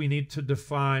 First, we need to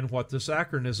define what this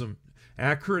acronym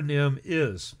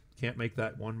is. Can't make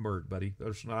that one word, buddy.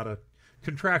 There's not a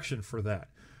contraction for that.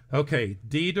 Okay,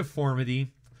 D,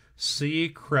 deformity, C,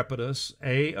 crepitus,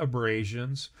 A,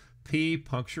 abrasions, P,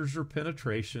 punctures or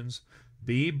penetrations,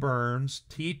 B, burns,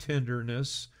 T,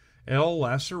 tenderness, L,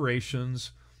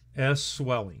 lacerations, S,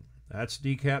 swelling. That's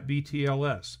DCAP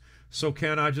BTLS. So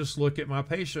can I just look at my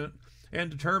patient and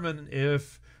determine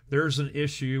if there's an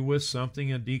issue with something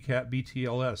in DCAP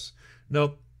BTLS?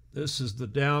 Nope. This is the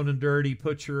down and dirty,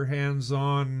 put your hands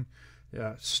on,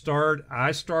 I start at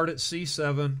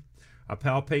C7, I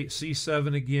palpate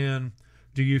C7 again,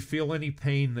 Do you feel any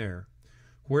pain there?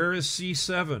 Where is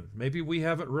C7? Maybe we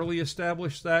haven't really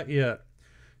established that yet.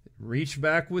 Reach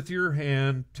back with your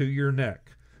hand to your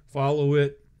neck. Follow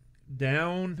it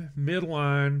down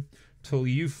midline till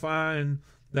you find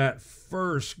that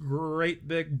first great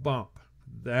big bump.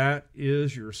 That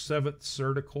is your seventh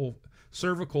cervical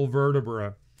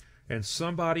vertebra. And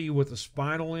somebody with a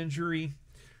spinal injury,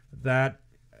 that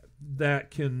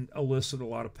can elicit a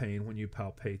lot of pain when you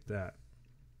palpate that.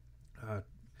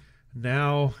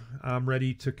 Now I'm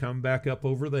ready to come back up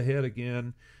over the head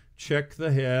again. Check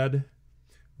the head.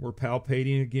 We're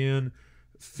palpating again,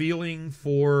 feeling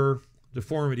for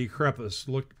deformity,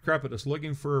 crepitus,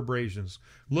 looking for abrasions,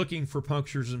 looking for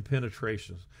punctures and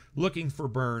penetrations, looking for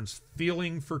burns,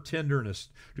 feeling for tenderness.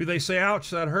 Do they say, ouch,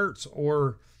 that hurts?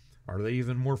 Or are they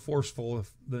even more forceful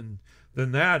than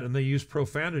that, and they use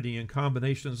profanity in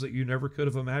combinations that you never could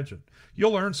have imagined?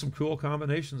 You'll learn some cool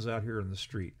combinations out here in the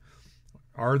street.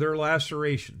 Are there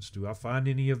lacerations? Do I find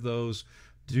any of those?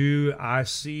 Do I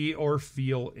see or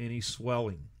feel any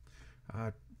swelling?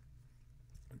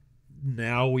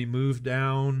 Now we move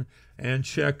down and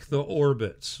check the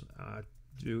orbits.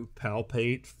 Do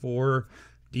palpate for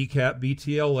decap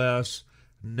BTLS.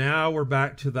 Now we're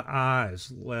back to the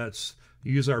eyes. Let's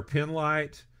use our pin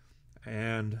light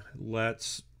and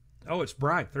oh, it's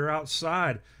bright. They're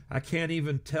outside. I can't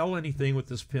even tell anything with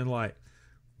this pin light.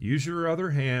 Use your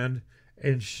other hand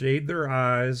and shade their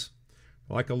eyes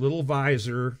like a little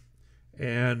visor,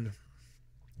 and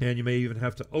you may even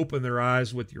have to open their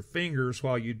eyes with your fingers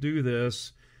while you do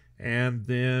this, and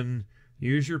then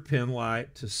use your pin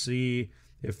light to see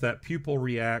if that pupil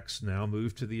reacts. Now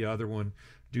move to the other one.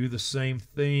 Do the same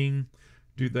thing.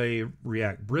 Do they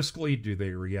react briskly? Do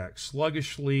they react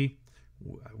sluggishly?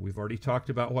 We've already talked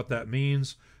about what that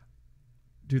means.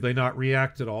 Do they not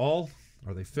react at all?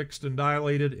 Are they fixed and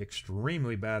dilated?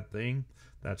 Extremely bad thing.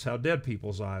 That's how dead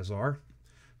people's eyes are.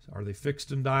 Are they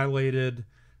fixed and dilated?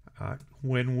 And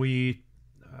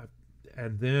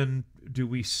then do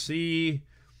we see,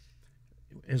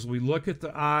 as we look at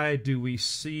the eye, do we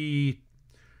see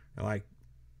like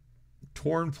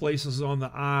torn places on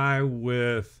the eye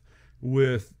with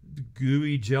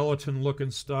gooey gelatin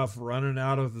looking stuff running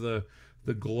out of the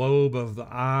globe of the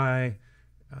eye?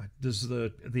 Does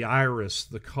the iris,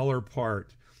 the color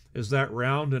part, is that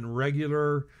round and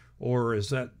regular, or is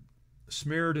that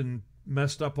smeared and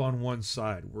messed up on one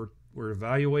side? We're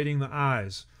evaluating the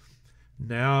eyes.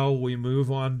 Now we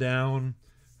move on down,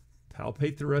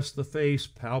 palpate the rest of the face,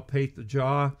 palpate the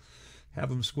jaw, have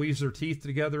them squeeze their teeth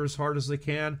together as hard as they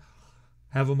can,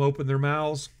 have them open their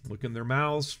mouths, look in their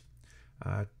mouths,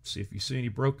 see if you see any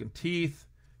broken teeth,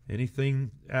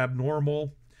 anything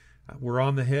abnormal. We're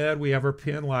on the head. We have our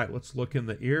pin light. Let's look in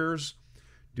the ears.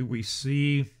 Do we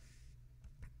see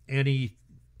any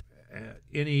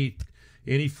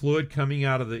fluid coming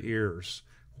out of the ears?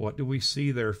 What do we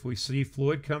see there? If we see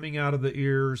fluid coming out of the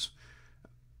ears,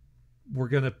 we're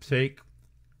going to take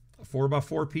a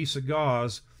 4x4 piece of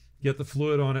gauze, get the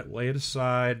fluid on it, lay it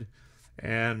aside,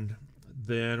 and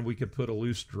then we could put a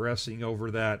loose dressing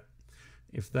over that.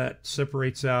 If that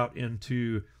separates out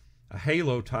into a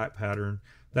halo type pattern,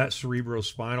 that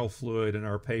cerebrospinal fluid in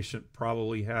our patient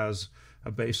probably has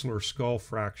a basilar skull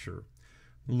fracture.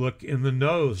 Look in the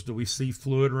nose. Do we see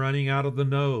fluid running out of the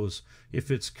nose? If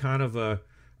it's kind of a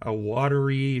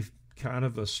watery, kind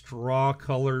of a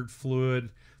straw-colored fluid,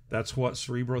 that's what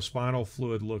cerebrospinal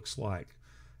fluid looks like.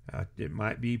 It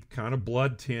might be kind of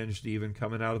blood-tinged even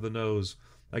coming out of the nose.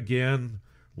 Again,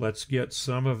 let's get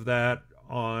some of that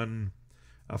on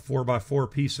a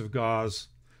 4x4 piece of gauze.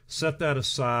 Set that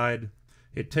aside.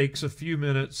 It takes a few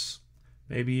minutes,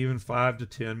 maybe even 5 to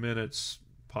 10 minutes,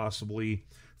 possibly,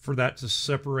 for that to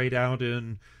separate out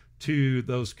into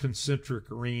those concentric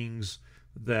rings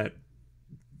that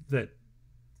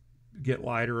get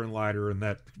lighter and lighter, and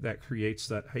that creates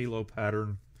that halo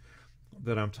pattern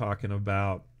that I'm talking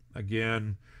about.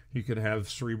 Again, you could have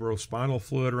cerebrospinal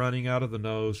fluid running out of the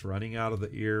nose, running out of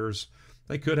the ears.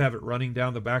 They could have it running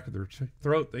down the back of their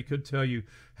throat. They could tell you,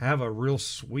 have a real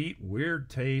sweet, weird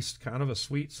taste, kind of a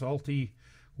sweet, salty,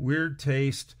 weird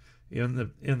taste in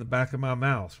the back of my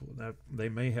mouth. They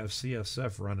may have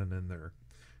CSF running in there.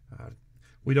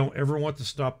 We don't ever want to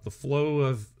stop the flow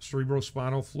of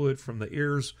cerebrospinal fluid from the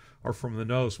ears or from the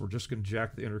nose. We're just going to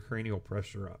jack the intracranial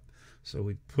pressure up. So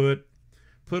we put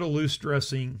a loose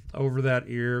dressing over that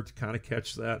ear to kind of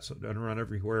catch that so it doesn't run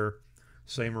everywhere.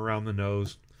 Same around the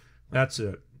nose. That's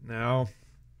it. Now,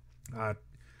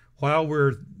 while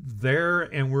we're there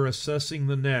and we're assessing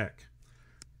the neck,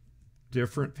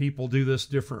 different people do this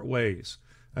different ways.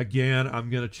 Again, I'm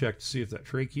going to check to see if that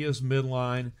trachea is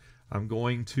midline. I'm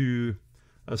going to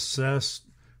assess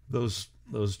those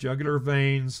jugular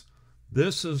veins.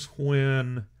 This is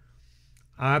when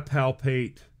I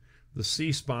palpate the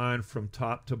C-spine from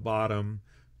top to bottom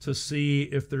to see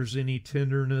if there's any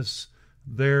tenderness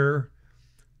there.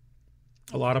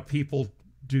 A lot of people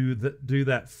do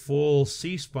that full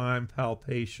C-spine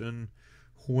palpation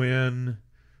when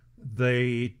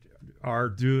they are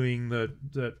doing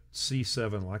the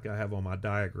C7 like I have on my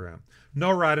diagram.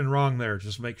 No right and wrong there,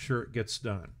 just make sure it gets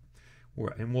done.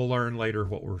 And we'll learn later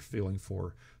what we're feeling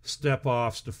for.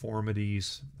 Step-offs,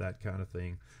 deformities, that kind of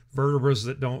thing. Vertebrae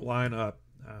that don't line up,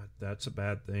 that's a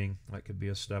bad thing. That could be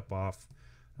a step-off.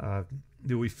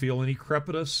 Do we feel any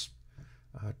crepitus?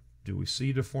 Do we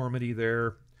see deformity there?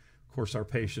 Of course, our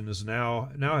patient is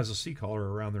now has a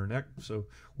C-collar around their neck, so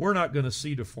we're not going to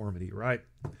see deformity, right?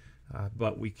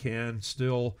 But we can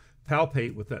still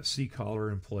palpate with that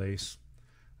C-collar in place.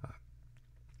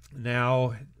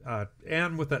 Now,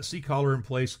 and with that C-collar in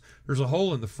place, there's a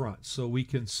hole in the front, so we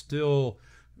can still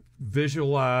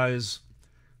visualize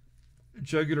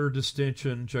jugular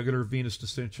distension, jugular venous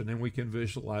distension, and we can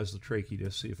visualize the trachea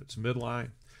to see if it's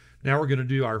midline. Now we're going to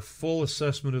do our full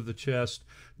assessment of the chest.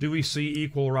 Do we see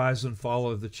equal rise and fall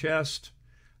of the chest?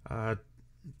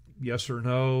 Yes or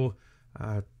no?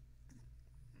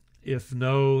 If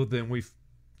no, then we're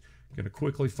going to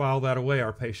quickly file that away.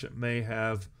 Our patient may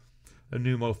have a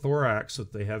pneumothorax,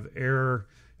 that they have air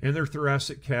in their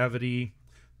thoracic cavity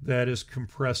that is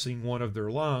compressing one of their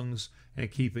lungs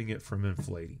and keeping it from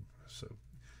inflating. So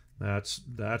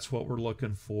that's what we're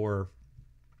looking for.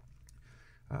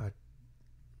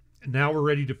 Now we're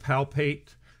ready to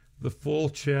palpate the full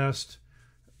chest.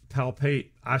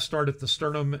 I start at the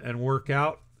sternum and work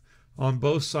out on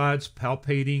both sides,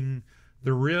 palpating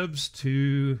the ribs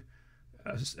to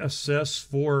assess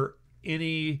for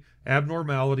any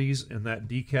abnormalities in that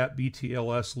DCAP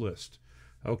BTLS list.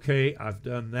 Okay, I've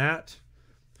done that.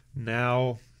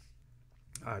 Now,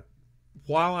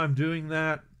 while I'm doing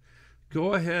that,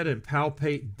 go ahead and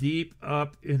palpate deep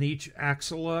up in each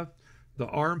axilla, the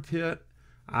armpit.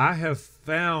 I have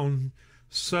found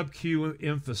subcu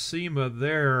emphysema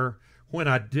there when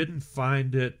I didn't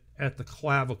find it at the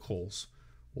clavicles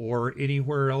or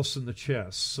anywhere else in the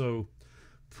chest. So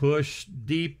push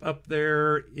deep up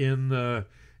there in the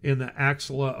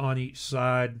axilla on each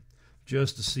side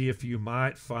just to see if you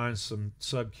might find some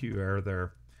subcu air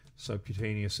there,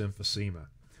 subcutaneous emphysema.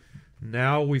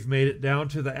 Now we've made it down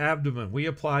to the abdomen. We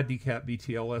apply DCAP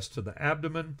BTLS to the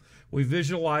abdomen. We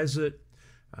visualize it.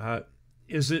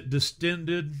 Is it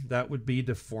distended? That would be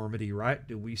deformity, right?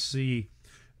 Do we see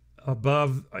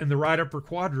above in the right upper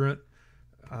quadrant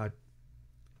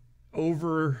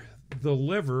over the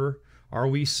liver? Are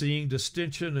we seeing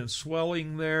distension and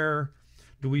swelling there?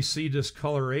 Do we see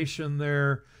discoloration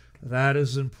there? That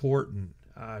is important.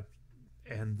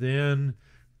 And then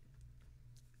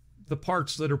the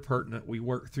parts that are pertinent, we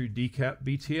work through DCAP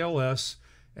BTLS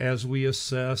as we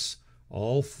assess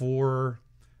all four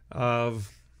of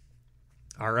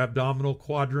our abdominal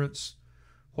quadrants.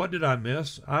 What did I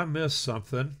miss? I missed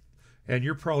something. And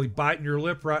you're probably biting your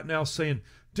lip right now saying,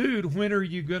 dude, when are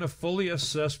you going to fully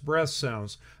assess breath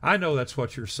sounds? I know that's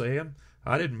what you're saying.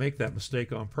 I didn't make that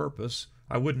mistake on purpose.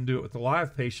 I wouldn't do it with a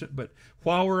live patient. But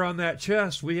while we're on that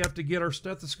chest, we have to get our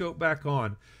stethoscope back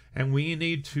on. And we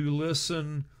need to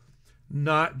listen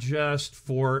not just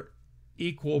for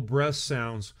equal breath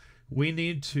sounds. We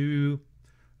need to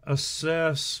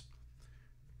assess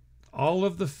all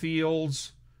of the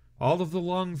fields, all of the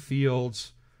lung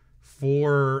fields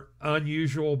for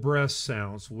unusual breath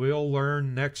sounds. We'll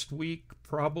learn next week,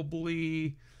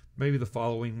 probably, maybe the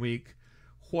following week,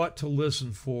 what to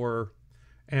listen for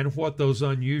and what those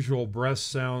unusual breath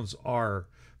sounds are.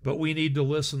 But we need to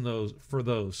listen for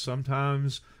those.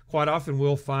 Sometimes, quite often,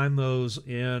 we'll find those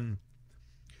in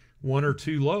one or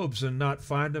two lobes and not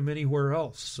find them anywhere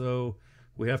else. So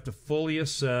we have to fully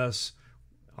assess,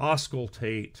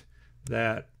 auscultate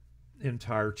that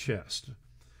entire chest.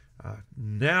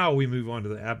 Now we move on to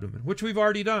the abdomen, which we've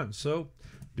already done. So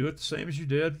do it the same as you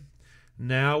did.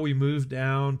 Now we move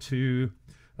down to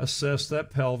assess that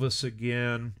pelvis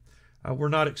again. We're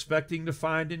not expecting to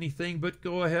find anything, but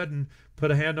go ahead and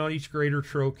put a hand on each greater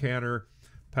trochanter,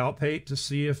 palpate to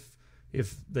see if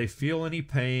they feel any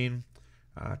pain,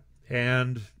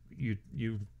 and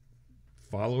you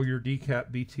follow your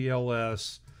DCAP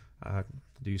BTLS.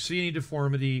 Do you see any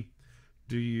deformity?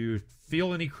 Do you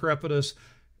feel any crepitus?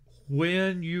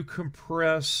 When you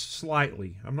compress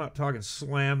slightly, I'm not talking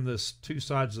slam this two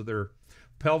sides of their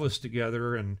pelvis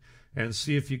together and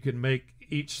see if you can make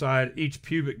each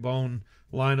pubic bone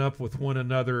line up with one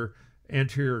another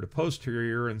anterior to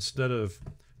posterior instead of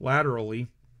laterally.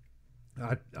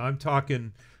 I'm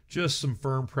talking just some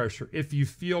firm pressure. If you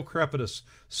feel crepitus,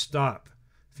 stop.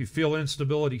 If you feel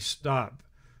instability, stop.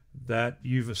 That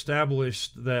you've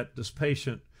established that this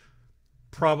patient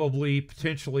probably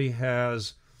potentially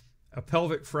has a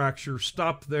pelvic fracture,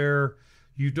 stop there.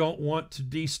 You don't want to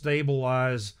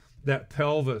destabilize that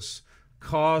pelvis,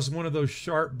 cause one of those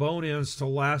sharp bone ends to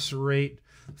lacerate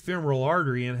femoral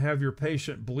artery and have your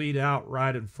patient bleed out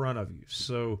right in front of you.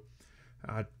 So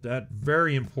that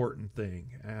very important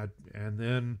thing. And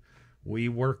then we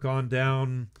work on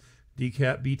down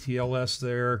decap BTLS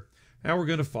there. Now we're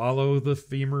going to follow the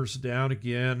femurs down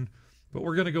again, but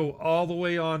we're going to go all the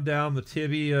way on down the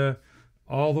tibia,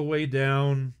 all the way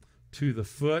down to the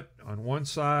foot on one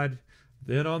side,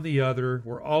 then on the other.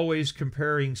 We're always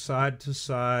comparing side to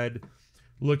side,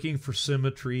 looking for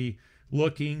symmetry,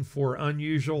 looking for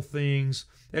unusual things.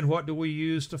 And what do we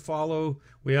use to follow?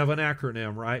 We have an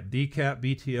acronym, right? DCAP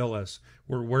BTLS.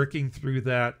 We're working through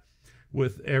that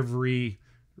with every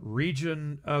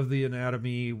region of the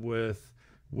anatomy, with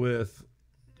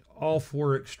all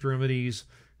four extremities,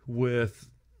 we're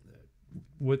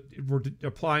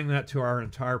applying that to our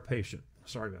entire patient.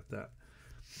 Sorry about that.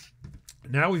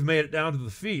 Now we've made it down to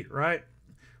the feet, right?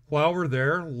 While we're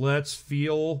there, let's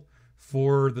feel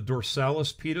for the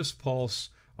dorsalis pedis pulse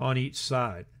on each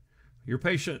side. Your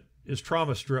patient is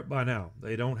trauma stripped by now.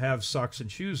 They don't have socks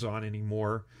and shoes on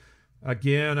anymore.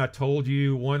 Again, I told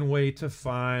you one way to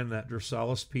find that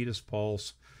dorsalis pedis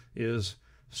pulse is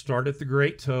start at the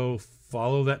great toe,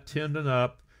 follow that tendon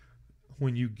up.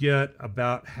 When you get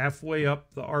about halfway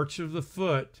up the arch of the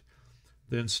foot,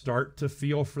 then start to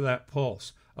feel for that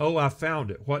pulse. Oh, I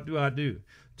found it. What do?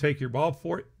 Take your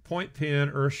ballpoint pen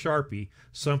or a Sharpie,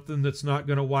 something that's not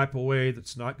going to wipe away,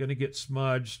 that's not going to get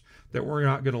smudged, that we're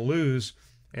not going to lose,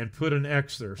 and put an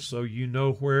X there so you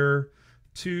know where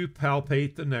to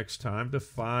palpate the next time to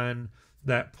find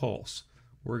that pulse.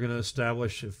 We're going to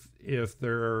establish if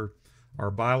there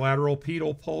are bilateral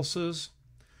pedal pulses.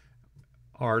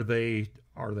 Are they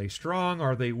strong?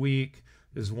 Are they weak?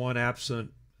 Is one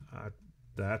absent?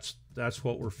 That's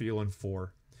what we're feeling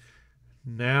for.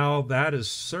 Now that is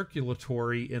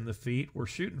circulatory in the feet. We're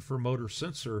shooting for motor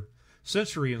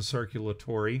sensory and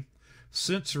circulatory.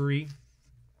 Sensory,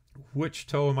 which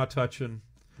toe am I touching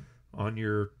on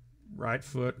your right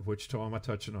foot? Which toe am I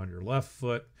touching on your left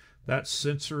foot? That's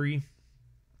sensory.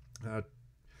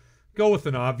 Go with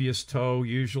an obvious toe,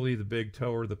 usually the big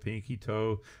toe or the pinky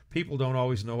toe. People don't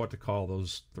always know what to call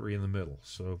those three in the middle,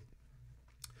 so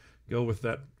go with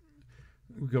that.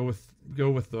 Go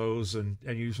with those, and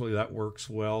usually that works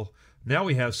well. Now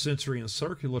we have sensory and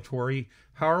circulatory.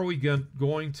 How are we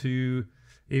going to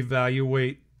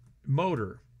evaluate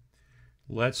motor?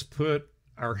 Let's put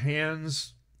our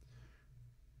hands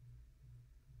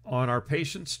on our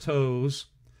patient's toes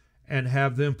and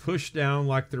have them push down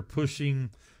like they're pushing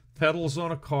pedals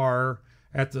on a car.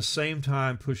 At the same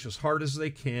time, push as hard as they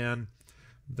can.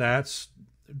 That's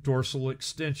dorsal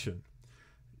extension.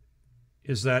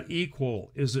 Is that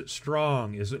equal? Is it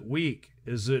strong? Is it weak?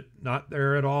 Is it not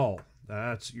there at all?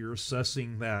 You're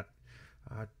assessing that.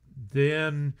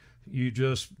 Then you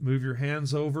just move your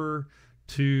hands over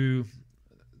to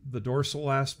the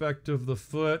dorsal aspect of the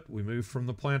foot. We move from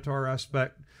the plantar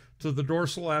aspect to the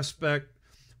dorsal aspect.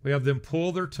 We have them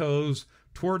pull their toes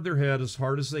toward their head as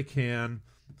hard as they can.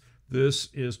 This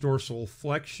is dorsal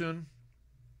flexion.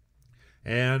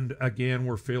 And again,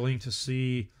 we're feeling to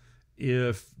see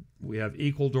if we have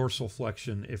equal dorsal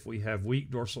flexion, if we have weak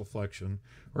dorsal flexion,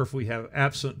 or if we have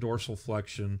absent dorsal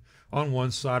flexion on one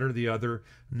side or the other.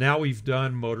 Now we've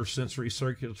done motor sensory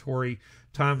circulatory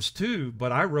times 2,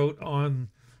 but I wrote on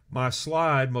my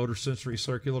slide motor sensory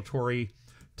circulatory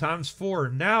times 4.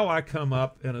 Now I come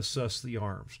up and assess the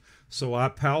arms. So I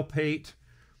palpate,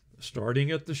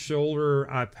 starting at the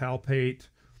shoulder, I palpate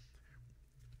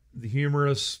the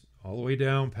humerus all the way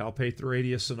down, palpate the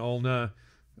radius and ulna.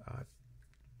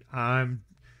 I'm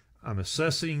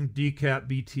assessing DCAP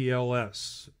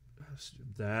BTLS.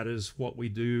 That is what we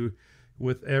do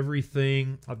with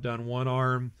everything. I've done one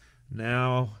arm.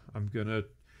 Now I'm going to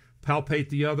palpate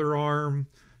the other arm,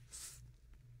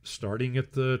 starting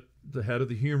at the head of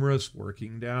the humerus,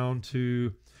 working down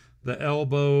to the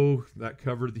elbow. That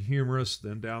covered the humerus,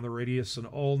 then down the radius and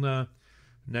ulna.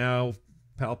 Now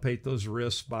palpate those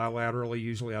wrists bilaterally.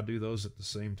 Usually I do those at the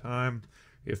same time.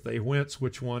 If they wince,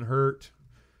 which one hurt?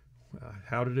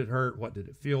 How did it hurt? What did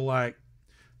it feel like?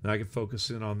 Now I can focus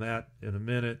in on that in a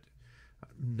minute.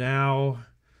 Now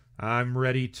I'm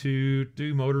ready to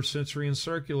do motor sensory and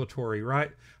circulatory.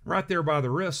 Right there by the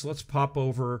wrist, let's pop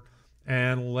over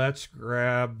and let's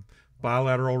grab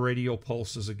bilateral radial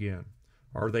pulses again.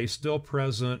 Are they still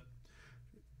present?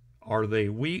 Are they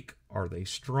weak? Are they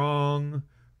strong?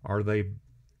 Are they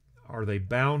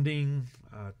bounding?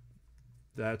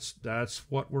 That's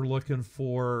what we're looking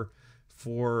for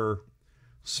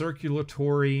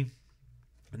circulatory.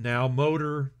 Now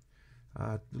motor.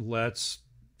 Let's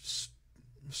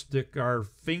stick our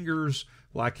fingers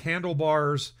like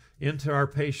handlebars into our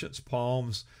patient's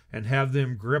palms and have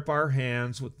them grip our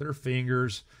hands with their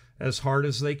fingers as hard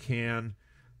as they can,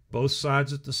 both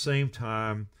sides at the same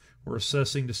time. We're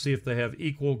assessing to see if they have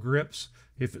equal grips,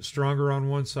 if it's stronger on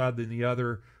one side than the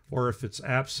other, or if it's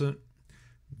absent.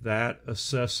 That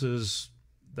assesses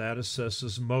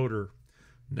motor.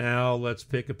 Now let's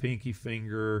pick a pinky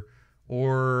finger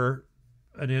or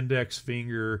an index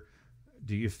finger.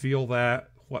 Do you feel that?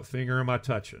 What finger am I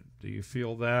touching? Do you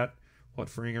feel that? What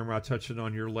finger am I touching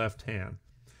on your left hand?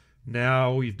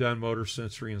 Now we've done motor,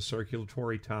 sensory, and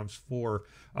circulatory times 4.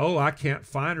 Oh, I can't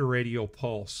find a radial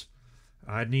pulse.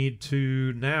 I need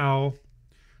to now,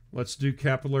 let's do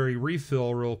capillary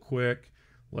refill real quick.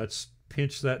 Let's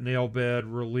pinch that nail bed,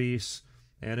 release,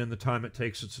 and in the time it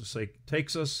takes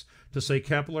us to say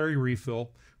capillary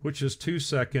refill, which is 2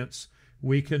 seconds,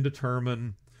 we can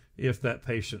determine if that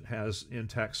patient has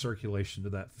intact circulation to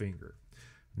that finger.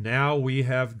 Now we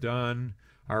have done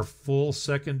our full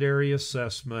secondary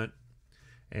assessment,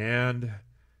 and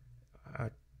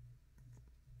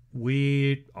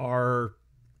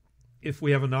if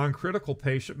we have a non-critical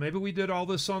patient, maybe we did all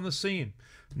this on the scene.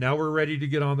 Now we're ready to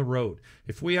get on the road.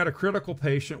 If we had a critical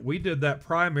patient, we did that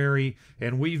primary,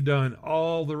 and we've done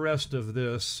all the rest of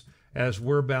this as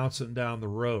we're bouncing down the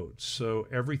road. So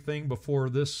everything before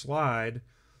this slide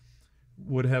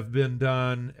would have been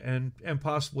done, and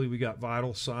possibly we got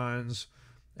vital signs,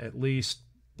 at least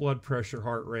blood pressure,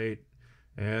 heart rate,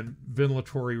 and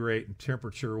ventilatory rate and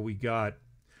temperature we got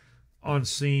on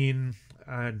scene,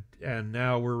 and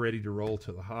now we're ready to roll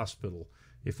to the hospital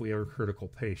if we have a critical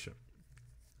patient.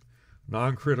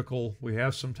 Non-critical, we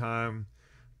have some time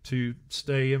to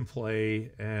stay and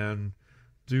play and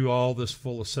do all this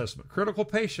full assessment. Critical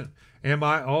patient, am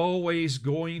I always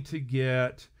going to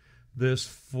get this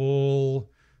full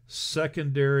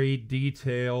secondary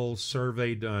detailed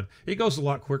survey done? It goes a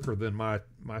lot quicker than my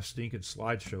stinking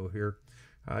slideshow here.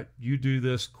 You do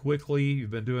this quickly.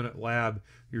 You've been doing it lab.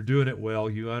 You're doing it well.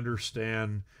 You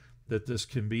understand that this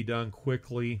can be done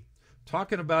quickly.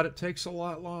 Talking about it takes a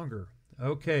lot longer.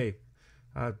 Okay.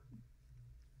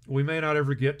 We may not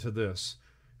ever get to this.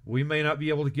 We may not be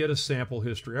able to get a sample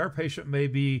history. Our patient may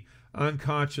be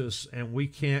unconscious and we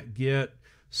can't get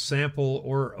sample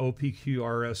or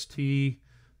OPQ-RST.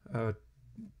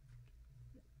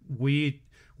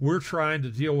 We're trying to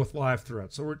deal with life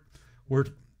threats. So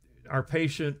our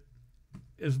patient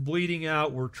is bleeding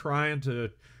out. We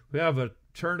have a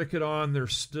tourniquet on. They're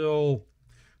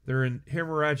in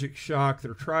hemorrhagic shock.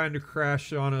 They're trying to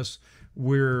crash on us.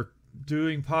 We're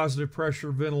doing positive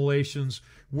pressure ventilations.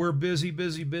 We're busy,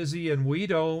 and we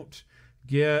don't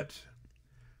get,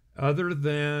 other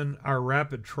than our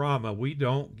rapid trauma, we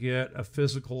don't get a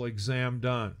physical exam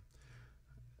done.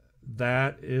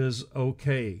 That is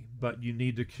okay, but you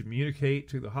need to communicate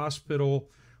to the hospital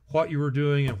what you were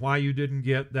doing and why you didn't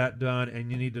get that done,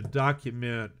 and you need to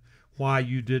document why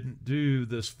you didn't do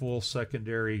this full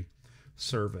secondary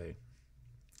survey.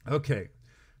 Okay,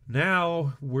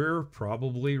 now we're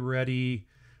probably ready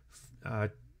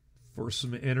for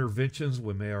some interventions.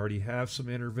 We may already have some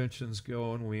interventions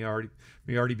going. We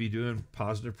already be doing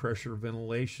positive pressure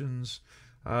ventilations,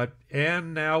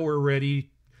 and now we're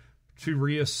ready to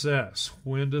reassess.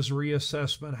 When does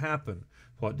reassessment happen?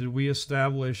 What did we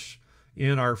establish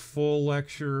in our full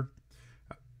lecture?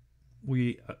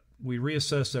 We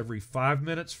reassess every 5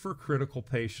 minutes for critical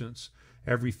patients,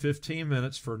 every 15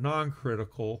 minutes for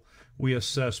non-critical. We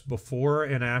assess before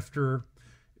and after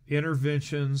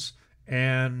interventions,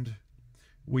 and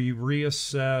we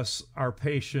reassess our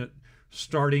patient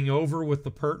starting over with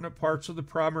the pertinent parts of the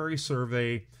primary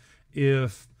survey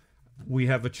if we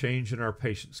have a change in our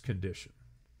patient's condition.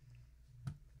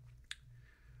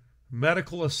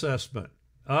 Medical assessment.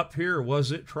 Up here,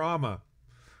 was it trauma?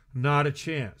 Not a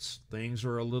chance. Things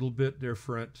are a little bit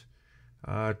different.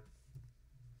 I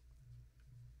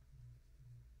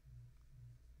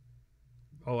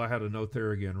had a note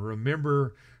there again.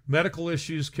 Remember, medical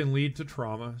issues can lead to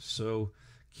trauma, so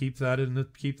keep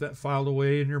that filed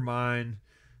away in your mind.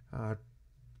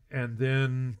 And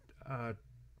then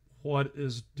what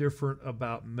is different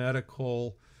about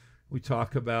medical? We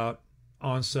talk about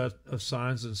onset of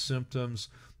signs and symptoms.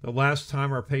 The last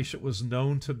time our patient was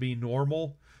known to be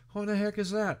normal, what the heck is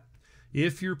that?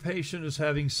 If your patient is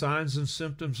having signs and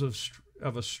symptoms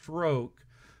of a stroke,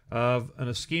 of an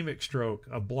ischemic stroke,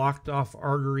 a blocked off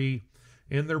artery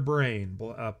in their brain,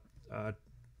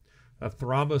 a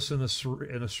thrombus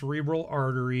in a cerebral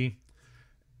artery,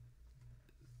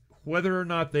 whether or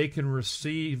not they can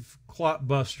receive clot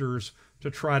busters to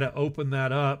try to open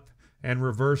that up and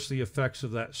reverse the effects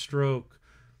of that stroke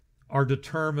are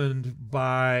determined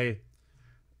by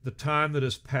the time that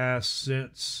has passed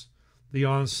since the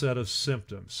onset of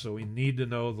symptoms. So we need to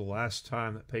know the last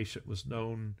time that patient was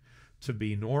known to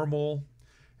be normal.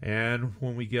 And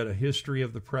when we get a history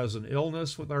of the present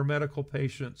illness with our medical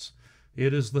patients,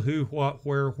 it is the who, what,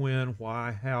 where, when,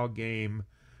 why, how game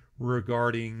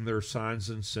regarding their signs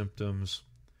and symptoms,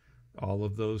 all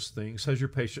of those things. Has your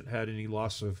patient had any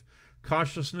loss of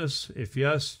consciousness? If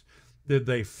yes, did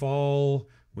they fall?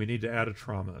 We need to add a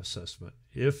trauma assessment.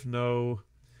 If no,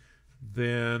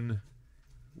 then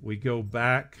we go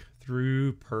back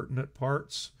through pertinent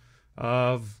parts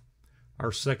of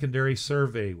our secondary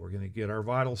survey. We're going to get our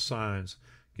vital signs,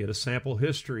 get a sample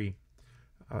history,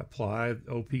 apply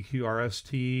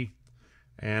OPQRST,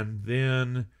 and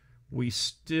then we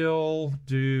still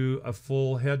do a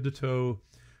full head-to-toe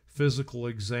physical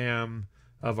exam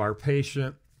of our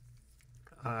patient.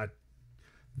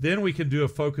 Then we can do a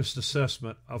focused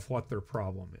assessment of what their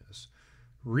problem is.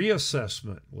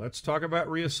 Reassessment. Let's talk about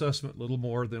reassessment a little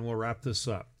more, then we'll wrap this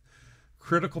up.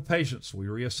 Critical patients, we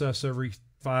reassess every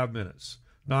 5 minutes.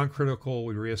 Non-critical,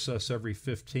 we reassess every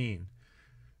 15.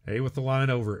 A with the line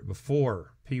over it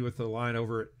before, P with the line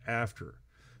over it after.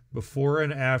 Before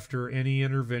and after any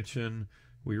intervention,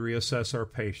 we reassess our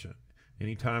patient.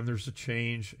 Anytime there's a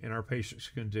change in our patient's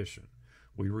condition,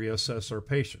 we reassess our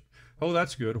patient. Oh,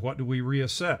 that's good. What do we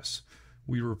reassess?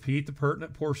 We repeat the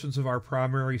pertinent portions of our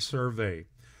primary survey.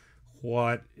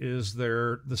 What is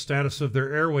the status of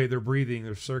their airway, their breathing,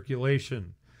 their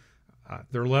circulation,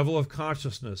 their level of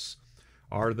consciousness?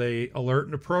 Are they alert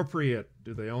and appropriate?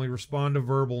 Do they only respond to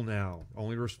verbal now?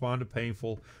 Only respond to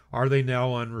painful? Are they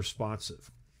now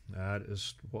unresponsive? That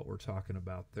is what we're talking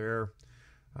about there.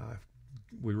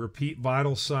 We repeat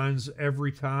vital signs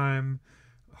every time: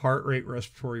 heart rate,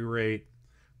 respiratory rate,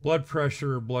 blood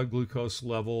pressure, blood glucose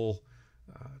level,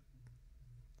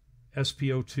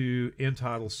 SpO2,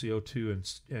 end-tidal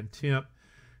CO2, and temp.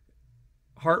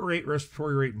 Heart rate,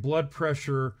 respiratory rate, and blood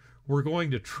pressure. We're going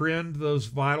to trend those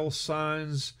vital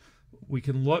signs. We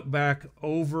can look back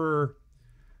over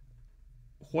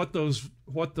what those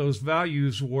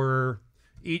values were,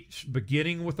 each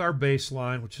beginning with our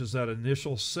baseline, which is that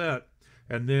initial set,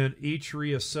 and then each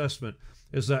reassessment.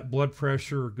 Is that blood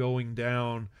pressure going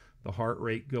down, the heart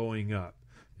rate going up?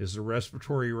 Is the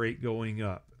respiratory rate going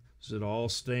up? Is it all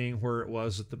staying where it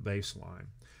was at the baseline?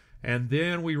 And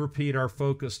then we repeat our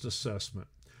focused assessment.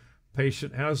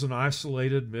 Patient has an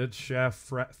isolated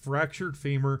mid-shaft fractured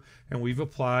femur, and we've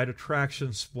applied a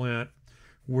traction splint.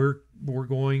 We're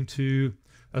going to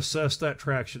assess that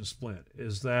traction splint.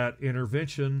 Is that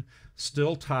intervention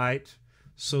still tight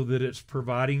so that it's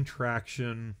providing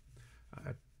traction?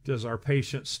 Does our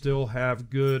patient still have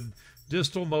good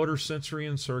distal motor, sensory,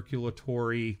 and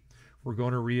circulatory? We're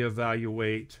going to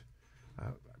reevaluate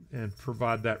and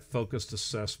provide that focused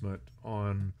assessment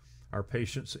on our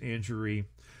patient's injury.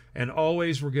 And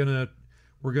always we're going to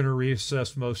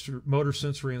reassess motor,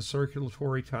 sensory, and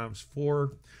circulatory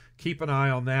 ×4. Keep an eye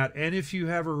on that. And if you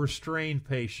have a restrained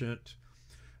patient,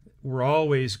 we're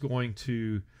always going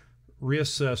to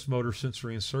reassess motor,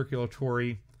 sensory, and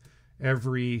circulatory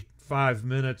every 5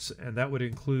 minutes, and that would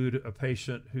include a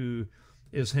patient who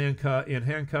is in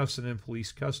handcuffs and in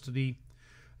police custody.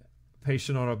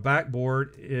 Patient on a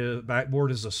backboard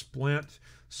is a splint,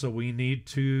 so we need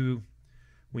to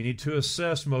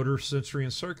assess motor, sensory,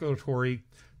 and circulatory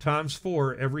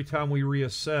 ×4 every time we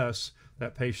reassess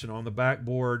that patient on the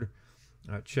backboard.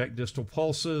 Check distal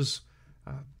pulses,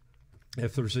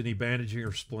 if there's any bandaging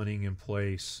or splinting in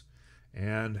place,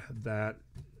 and that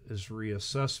is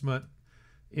reassessment.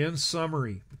 In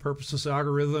summary, the purpose of this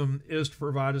algorithm is to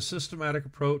provide a systematic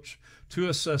approach to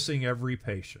assessing every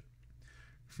patient.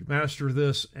 If you master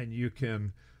this and you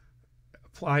can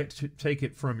apply it to take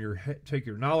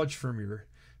your knowledge from your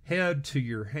head to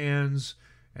your hands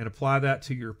and apply that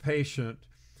to your patient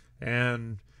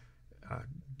and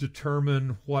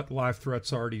determine what life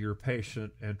threats are to your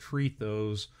patient and treat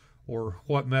those, or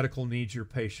what medical needs your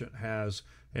patient has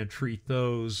and treat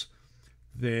those,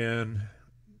 then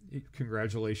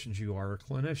congratulations, you are a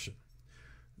clinician.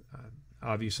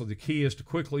 Obviously, the key is to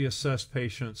quickly assess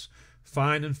patients,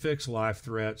 find and fix life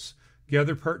threats,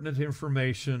 gather pertinent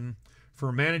information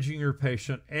for managing your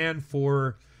patient, and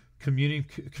for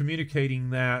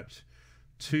communicating that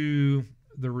to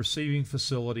the receiving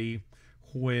facility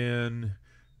when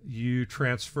you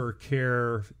transfer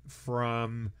care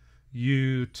from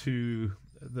you to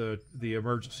the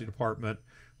emergency department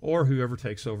or whoever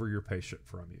takes over your patient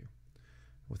from you.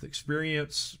 With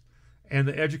experience and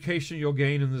the education you'll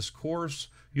gain in this course,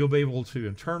 you'll be able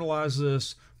to internalize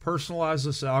this, personalize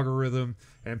this algorithm,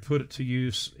 and put it to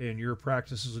use in your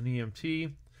practice as an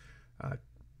EMT.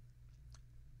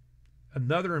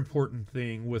 Another important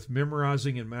thing with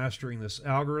memorizing and mastering this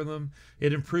algorithm,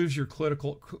 it improves your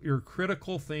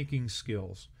critical thinking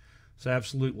skills. It's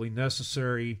absolutely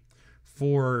necessary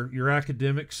for your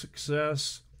academic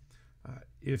success.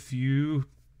 If you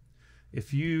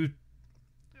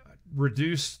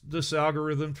reduce this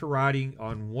algorithm to writing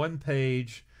on one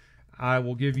page, I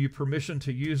will give you permission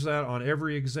to use that on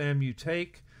every exam you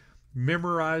take.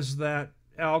 Memorize that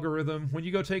algorithm. When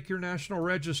you go take your national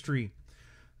registry,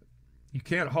 you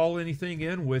can't haul anything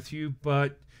in with you,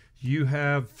 but you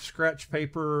have scratch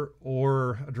paper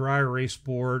or a dry erase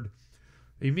board.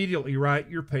 Immediately write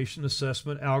your patient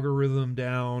assessment algorithm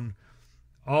down,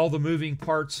 all the moving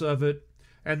parts of it,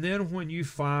 and then when you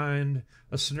find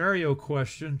a scenario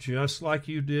question, just like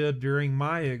you did during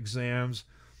my exams,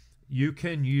 you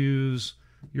can use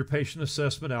your patient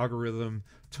assessment algorithm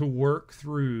to work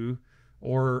through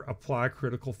or apply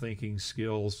critical thinking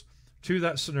skills to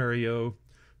that scenario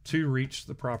to reach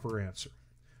the proper answer.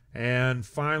 And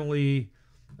finally,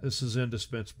 this is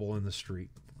indispensable in the street.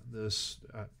 This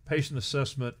patient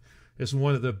assessment is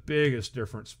one of the biggest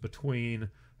difference between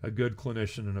a good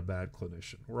clinician and a bad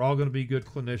clinician. We're all going to be good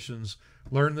clinicians.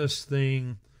 Learn this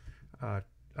thing,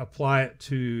 apply it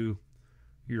to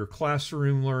your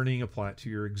classroom learning, apply it to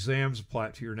your exams, apply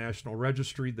it to your national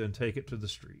registry, then take it to the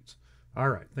streets. All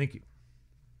right, thank you.